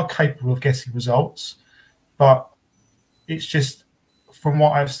 we are capable of getting results, but it's just, from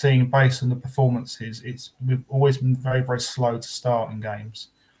what I've seen based on the performances, we've always been very, very slow to start in games,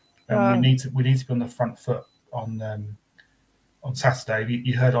 and we need to be on the front foot on Saturday.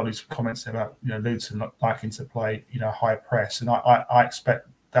 You heard Ollie's comments about Luton not liking to play high press, and I expect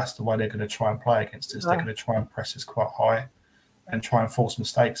that's the way they're going to try and play against us. They're going to try and press us quite high and try and force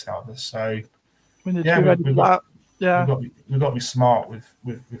mistakes out of us. So we've got to be smart with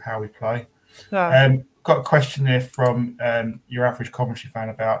how we play. Got a question there from your average Coventry fan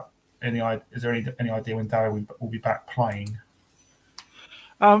about is there any idea when Darryl will be back playing?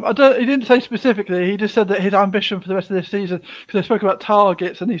 He didn't say specifically. He just said that his ambition for the rest of this season, because they spoke about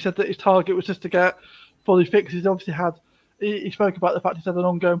targets, and he said that his target was just to get fully fixed. He's obviously had. He spoke about the fact he's had an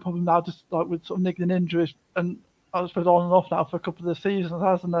ongoing problem now, just like with sort of niggling injuries, and I suppose on and off now for a couple of the seasons,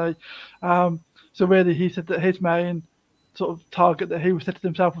 hasn't he? So really, he said that his main sort of target that he was setting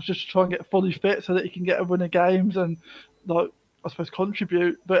himself was just to try and get fully fit so that he can get a run of games and, like, I suppose,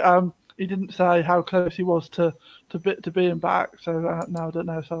 contribute. But he didn't say how close he was to being back. So no, I don't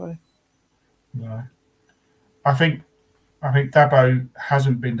know. Sorry. No, I think Dabo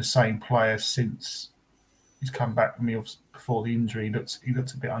hasn't been the same player since he's come back. I mean, before the injury. He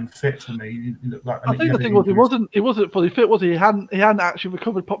looked a bit unfit for me. He looked like, I think the thing was he wasn't fully fit, was he? He hadn't actually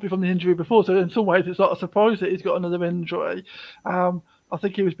recovered properly from the injury before. So in some ways, it's not a surprise that he's got another injury. I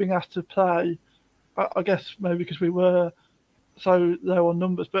think he was being asked to play. I guess maybe because we were so low on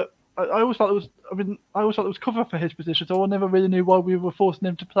numbers, but I always thought it was. I mean, I always thought it was cover for his position. So I never really knew why we were forcing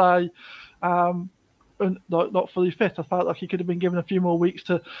him to play. And not fully fit. I felt like he could have been given a few more weeks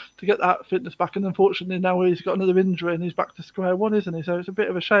to get that fitness back, and unfortunately now he's got another injury and he's back to square one, isn't he? So it's a bit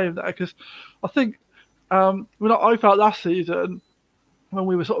of a shame there, because I think I felt last season when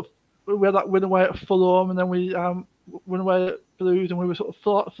we had that win away at Fulham, and then we went away at Blues, and we were sort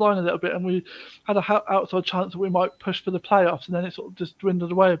of flying a little bit, and we had an outside chance that we might push for the playoffs, and then it sort of just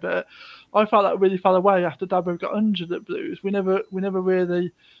dwindled away a bit. I felt that really fell away after Dabo got injured at Blues. We never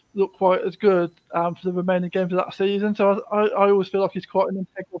really look quite as good for the remaining games of that season. So I always feel like he's quite an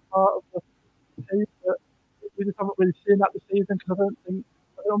integral part of the team, but we just haven't really seen that this season, because I'm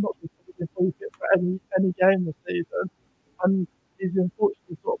not sure he's been fully fit for any game this season. And he's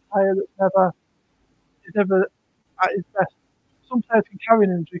unfortunately sort of player that's never at his best. Some players can carry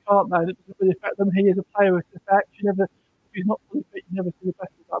an injury, can't they? And it doesn't really affect them. He is a player with effect. If he's not fully fit, you never see the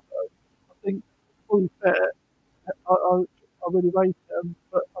best of that. Though I think fully fit, I really rate him,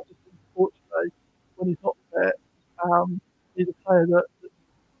 but I just think, unfortunately, when he's not fit, he's a player that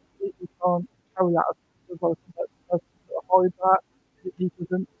he can't carry that as well as the person that hide that. He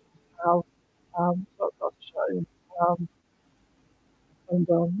doesn't now. That's a shame.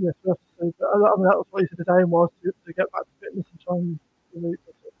 Yes, we have to see. But, I mean, that was what he said his aim was, to get back to fitness and try and do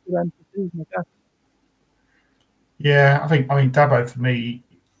the end of the season, I guess. Yeah, I think Dabo, for me,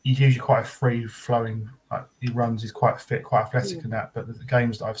 he's usually quite a free flowing. Like, he runs, he's quite fit, quite athletic in that. But the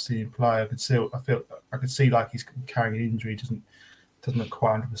games that I've seen him play, I could see like he's carrying an injury. Doesn't look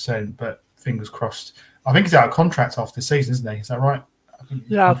quite 100%. But fingers crossed. I think he's out of contract after the season, isn't he? Is that right?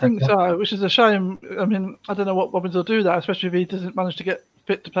 I think so, which is a shame. I mean, I don't know what Robbins will do there, especially if he doesn't manage to get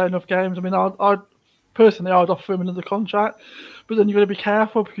fit to play enough games. I mean, I'd personally offer him another contract, but then you've got to be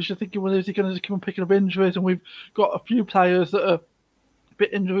careful, because you're thinking, well, is he going to just keep on picking up injuries? And we've got a few players that are a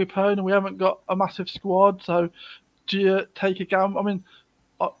bit injury prone, and we haven't got a massive squad. So do you take a gamble? I mean,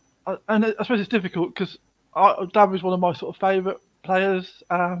 and I suppose it's difficult, because Dabo is one of my sort of favourite players.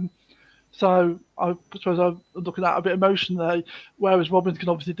 So I suppose I'm looking at a bit emotionally, whereas Robbins can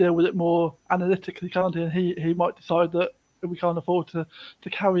obviously deal with it more analytically, can't he? And he might decide that we can't afford to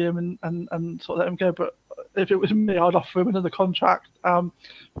carry him and sort of let him go. But if it was me, I'd offer him another contract, a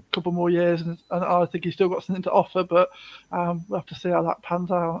couple more years, and I think he's still got something to offer. But we'll have to see how that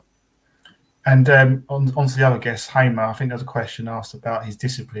pans out. And on to the other guest, Hamer. I think there's a question asked about his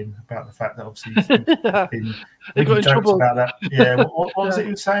discipline, about the fact that obviously he's he got in trouble about that. Yeah, what was it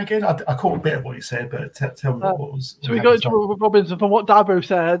you were saying again? I caught a bit of what you said, but tell me what was. So we got in trouble with Robbins, and from what Dabo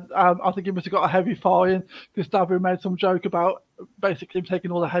said, I think he must have got a heavy fine, because Dabo made some joke about basically him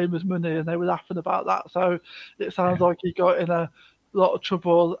taking all the Hamer's money, and they were laughing about that. So it sounds like he got in a lot of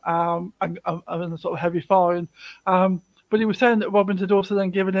trouble and a sort of heavy fine. But he was saying that Robbins had also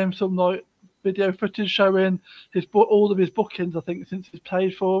then given him some like video footage showing all of his bookings, I think, since he's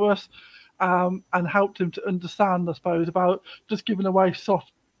played for us, and helped him to understand, I suppose, about just giving away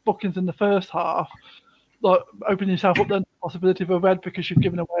soft bookings in the first half, like opening yourself up then to the possibility of a red because you've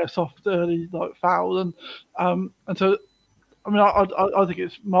given away a soft early like foul, and so I mean I think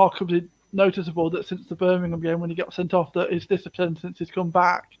it's remarkably noticeable that since the Birmingham game when he got sent off, that his discipline since he's come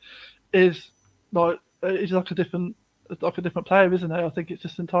back is like he's like a different player, isn't he? I think it's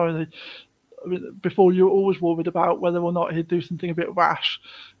just entirely. I mean, before you were always worried about whether or not he'd do something a bit rash,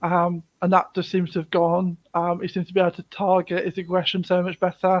 and that just seems to have gone. He seems to be able to target his aggression so much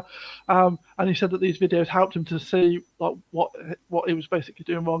better, and he said that these videos helped him to see like what he was basically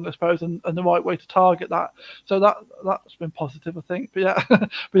doing wrong, I suppose, and the right way to target that. So that's been positive, I think. But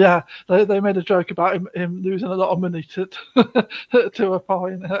yeah, they made a joke about him losing a lot of money to a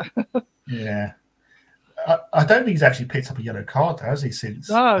fine. Yeah. I don't think he's actually picked up a yellow card, has he, since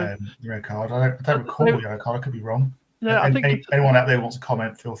the red card? I don't recall a yellow card. I could be wrong. Yeah, I think anyone out there who wants to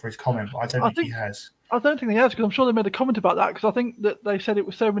comment, feel free to comment, but I don't think he has. I don't think he has, because I'm sure they made a comment about that, because I think that they said it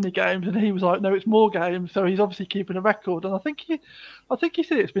was so many games, and he was like, no, it's more games, so he's obviously keeping a record. And I think he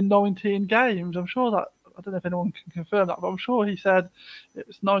said it's been 19 games. I'm sure that, I don't know if anyone can confirm that, but I'm sure he said it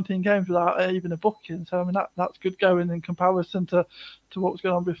was 19 games without even a booking. So I mean that's good going in comparison to what was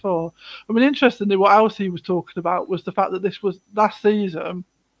going on before. I mean, interestingly, what else he was talking about was the fact that this was last season,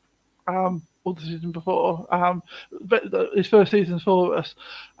 or the season before, his first season for us.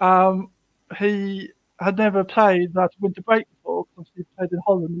 He had never played that winter break before, because obviously he played in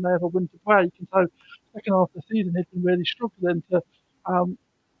Holland and they have a winter break, and so second half of the season he'd been really struggling to, and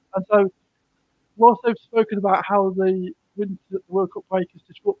so whilst they've spoken about how the World Cup break has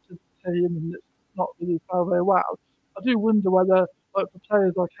disrupted the team and it's not really felt very well, I do wonder whether, like for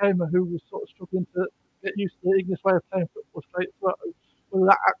players like Hamer, who was sort of struggling to get used to the English way of playing football straight through, whether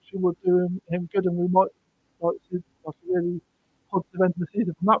that actually would do him good, and we might like see like a really positive end of the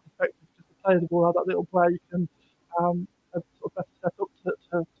season from that perspective, because the players have all had that little break and have sort of better set up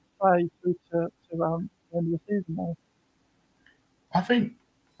to play through to the end of the season now.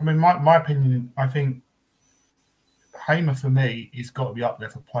 I mean, my opinion, I think Hamer for me has got to be up there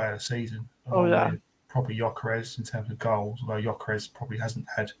for player of the season. Oh yeah. Probably Gyökeres in terms of goals, although Gyökeres probably hasn't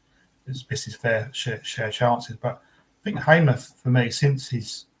had his fair share chances. But I think Hamer for me, since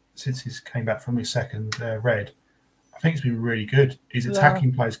he's came back from his second red, I think it's been really good. His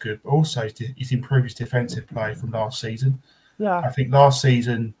attacking play is good, but also he's improved his defensive play from last season. Yeah. I think last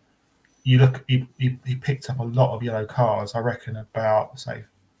season, you look, he picked up a lot of yellow cards. I reckon about, say,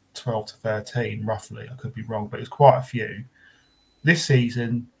 12 to 13, roughly. I could be wrong, but it's quite a few. This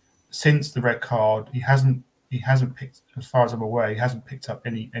season, since the red card, he hasn't picked, as far as I'm aware, he hasn't picked up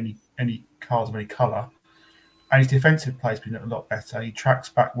any cards of any colour. And his defensive play has been a lot better. He tracks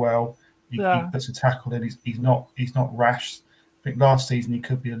back well. He puts a tackle in. He's not rash. I think last season he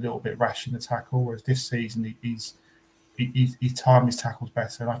could be a little bit rash in the tackle, whereas this season he's timed his tackles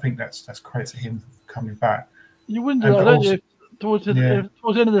better, and I think that's credit to him coming back. You wonder, don't you, towards the end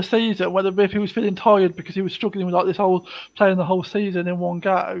of the season, whether if he was feeling tired because he was struggling with like this whole playing the whole season in one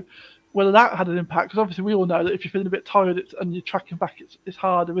go, whether that had an impact. Because obviously we all know that if you're feeling a bit tired and you're tracking back, it's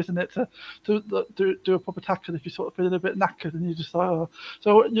harder, isn't it, to do a proper tackle if you're sort of feeling a bit knackered and you're just like, oh.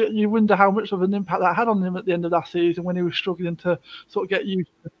 So you wonder how much of an impact that had on him at the end of that season when he was struggling to sort of get used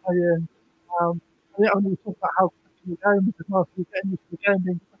to playing. And we talk about how the game, because now you're getting used to the game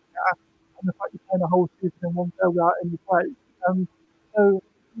being quicker, and the fact you're playing a whole season in one go without any break. So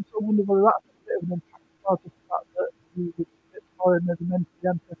you sort of wonder whether that's a bit of an impact, not just the fact that you were a bit tired and maybe mentally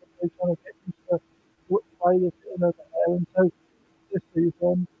anticipated trying to get used to what play they're sitting over there. And so this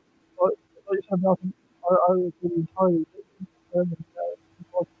season, like you said, I think I was really entirely determined.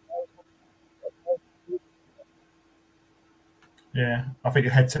 Yeah, I think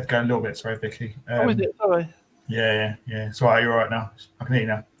your headset's going a little bit. Sorry, Vicky. Is it? Sorry. Yeah. It's all right. You're all right now. I can hear you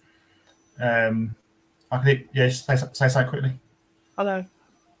now. I can hear, just say something quickly. Hello.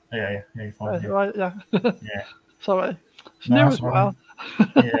 Yeah, you're fine. Right, yeah. Yeah. Sorry. It's new as well.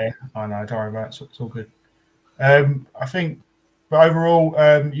 Yeah, I know. Don't worry about it. It's all good. I think, but overall,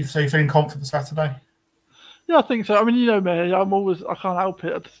 you're feeling confident Saturday? Yeah, I think so. I mean, you know me, I can't help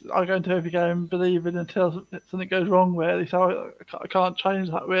it. I go into every game believing until something goes wrong, really. So I can't change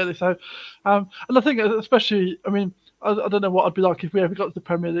that, really. So, and I think especially, I mean, I don't know what I'd be like if we ever got to the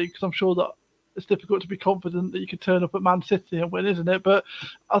Premier League, because I'm sure that it's difficult to be confident that you could turn up at Man City and win, isn't it? But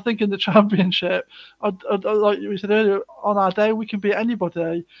I think in the Championship, like we said earlier, on our day, we can beat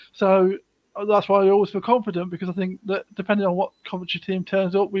anybody. So that's why I always feel confident, because I think that depending on what Coventry team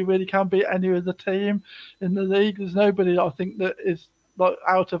turns up, we really can beat any other team in the league. There's nobody, I think, that is like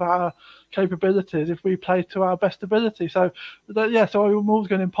out of our capabilities if we play to our best ability. So so I'm always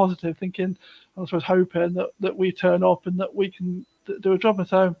going in positive, thinking, I suppose, hoping that we turn up and that we can do a job. And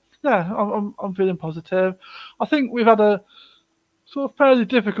so yeah, I'm feeling positive. I think we've had a sort of fairly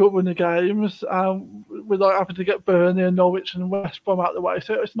difficult run of games with like having to get Burnley and Norwich and West Brom out of the way.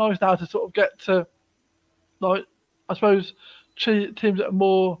 So it's nice now to sort of get to, like, I suppose, teams that are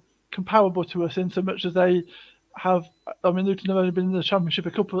more comparable to us in so much as they have. I mean, Luton have only been in the Championship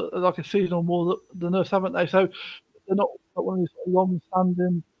a season or more than us, haven't they? So they're not one of these sort of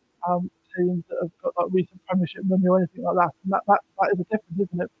long-standing teams that have got like recent Premiership money or anything like that. And that is a difference,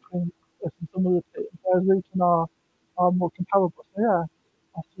 isn't it, between us and some of the teams? Whereas Luton are more comparable. So yeah,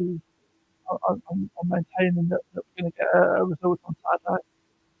 I'm maintaining that we're going to get a result on Saturday.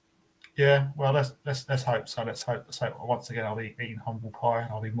 Yeah, well, let's hope so. Let's hope. So once again, I'll be eating humble pie,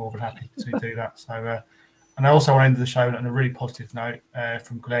 and I'll be more than happy to do that. So, and I also want to end the show on a really positive note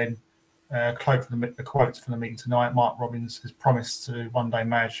from Glenn. Quote from the meeting tonight. Mark Robins has promised to one day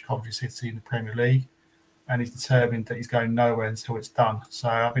manage Coventry City in the Premier League, and he's determined that he's going nowhere until it's done. So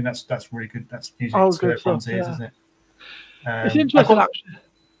I think that's really good. That's music to everyone's ears, isn't it? It's interesting, actually.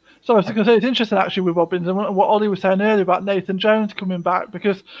 So I was going to say, it's interesting actually with Robins and what Ollie was saying earlier about Nathan Jones coming back,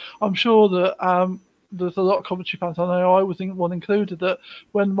 because I'm sure that there's a lot of Coventry fans, I know I was one included, that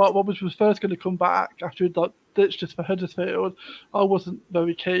when Mark Robins was first going to come back after he'd like ditched us for Huddersfield, I wasn't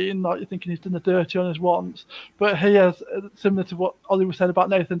very keen. Like, you're thinking he's done the dirty on us once, but he has, similar to what Ollie was saying about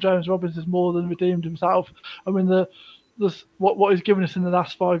Nathan Jones, Robins has more than redeemed himself. I mean, what he's given us in the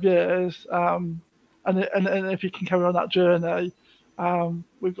last 5 years. and if he can carry on that journey,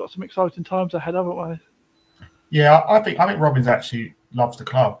 we've got some exciting times ahead, haven't we? Yeah, I think Robins actually loves the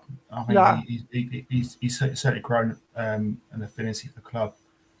club. I think Yeah. he's certainly grown an affinity for the club.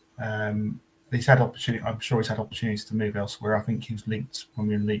 He's had opportunity. I'm sure he's had opportunities to move elsewhere. I think he was linked when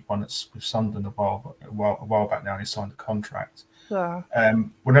we were in League One with Sunderland a while back now, and he signed a contract. Yeah.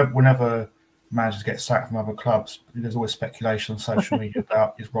 Whenever managers get sacked from other clubs, there's always speculation on social media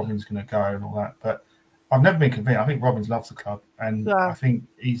about is Robins going to go and all that. But I've never been convinced. I think Robins loves the club, and I think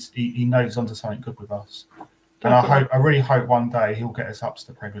he knows he's onto something good with us. And I really hope one day he'll get us up to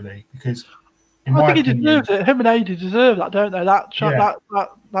the Premier League, because I think he deserves it. Him and AD deserve that, don't they?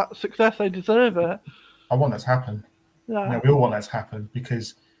 That success, they deserve it. I want that to happen. Yeah. We all want that to happen,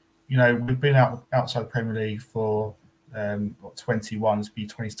 because we've been outside the Premier League for 21, it's been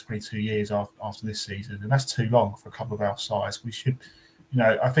 20 to 22 years after this season, and that's too long for a club of our size. We should,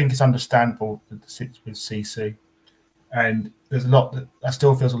 I think it's understandable that the sit with CC, and there's a lot that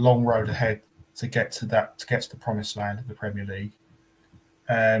still feels a long road ahead to get to the promised land of the Premier League.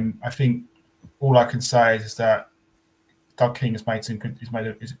 I think all I can say is that Doug King has made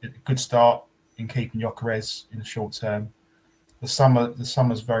a good start in keeping Gyökeres in the short term. The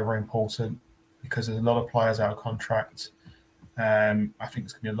summer's very, very important, because there's a lot of players out of contract. I think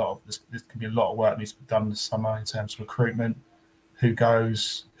there's going to be a lot of work that needs to be done this summer in terms of recruitment, who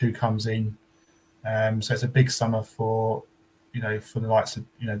goes, who comes in. So it's a big summer for the likes of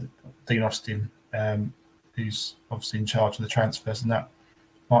Dean Austin, who's obviously in charge of the transfers, and that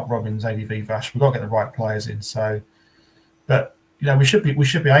Mark Robins, ADV Vash. We've got to get the right players in. So, but we should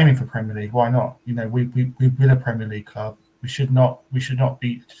be aiming for Premier League. Why not? We've been a Premier League club. We should not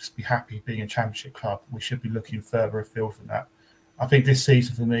be happy being a Championship club. We should be looking further afield from that. I think this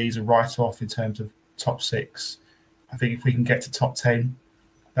season for me is a write-off in terms of top 6. I think if we can get to top 10,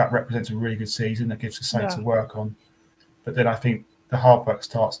 that represents a really good season. That gives us something to work on. But then I think the hard work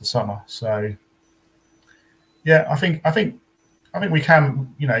starts in the summer. So yeah, I think we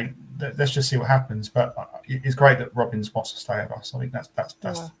can. Let's just see what happens. But it's great that Robins wants to stay with us. I think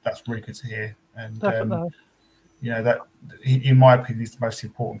that's really good to hear. And that in my opinion, he's the most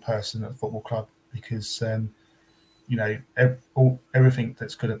important person at the football club, because everything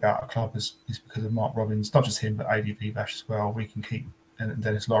that's good about a club is because of Mark Robins. Not just him, but ADV Vash as well. We can keep and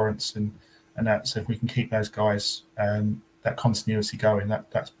Dennis Lawrence and that. So if we can keep those guys, that continuity going,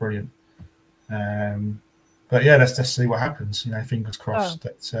 that's brilliant. But yeah, let's just see what happens. Fingers crossed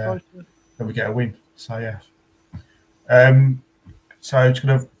that we get a win. So yeah. So just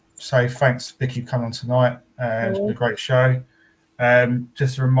gonna say thanks, Vicky, for coming on tonight. It's been a great show.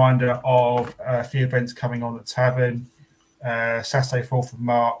 Just a reminder of a few events coming on at the Tavern. Saturday, 4th of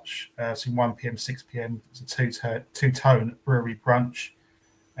March, between 1 p.m. 6 p.m. It's a two-tone brewery brunch,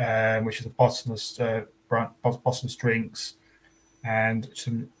 which is a bottomless drinks and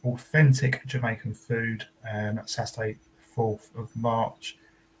some authentic Jamaican food. That's Saturday, 4th of March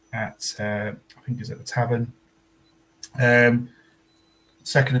at I think it's at the Tavern.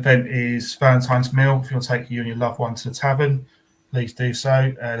 Second event is Valentine's Meal. If you want to take you and your loved one to the Tavern, please do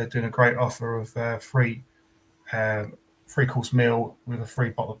so. They're doing a great offer of free course meal with a free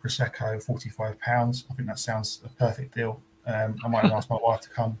bottle of Prosecco, £45. I think that sounds a perfect deal. I might ask my wife to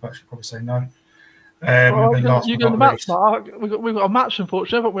come, but she'll probably say no. You're going to match, Mark. We've got a match,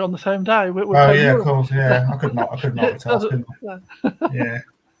 unfortunately, haven't we, on the same day? Of course, yeah. I could not multitask, couldn't I? Yeah.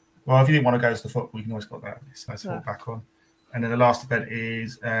 Well, if you didn't want to go to the football, you can always got that. So it's all back on. And then the last event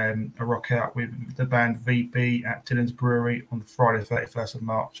is a rock out with the band VB at Dylan's Brewery on Friday, the 31st of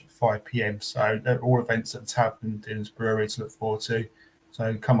March at 5 p.m. So they're all events at the Tavern and Dylan's Brewery to look forward to.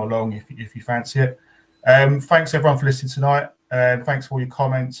 So come along if you fancy it. Thanks everyone for listening tonight. Thanks for all your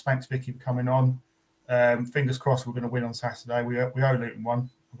comments. Thanks Vicky for coming on. Fingers crossed we're going to win on Saturday. We owe Luton one.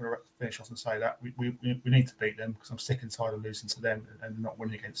 I'm going to finish off and say that we need to beat them, because I'm sick and tired of losing to them and not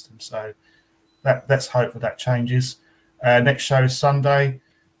winning against them. So let's hope that changes. Next show is Sunday.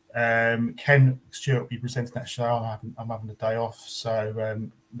 Ken Stewart will be presenting that show. I'm having a day off, so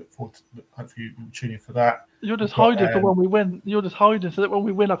look forward to hopefully you'll tune in for that. You're just hiding for when we win. You're just hiding so that when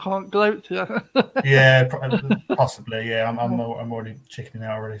we win, I can't gloat to you. Yeah, possibly. Yeah, I'm already chickening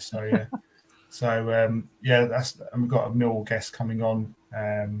out already. So yeah. So we've got a Mill guest coming on.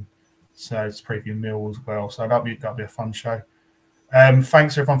 So it's previewing Mill as well. So that'll be a fun show.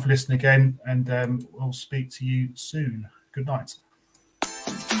 Thanks everyone for listening again, and we'll speak to you soon. Good night.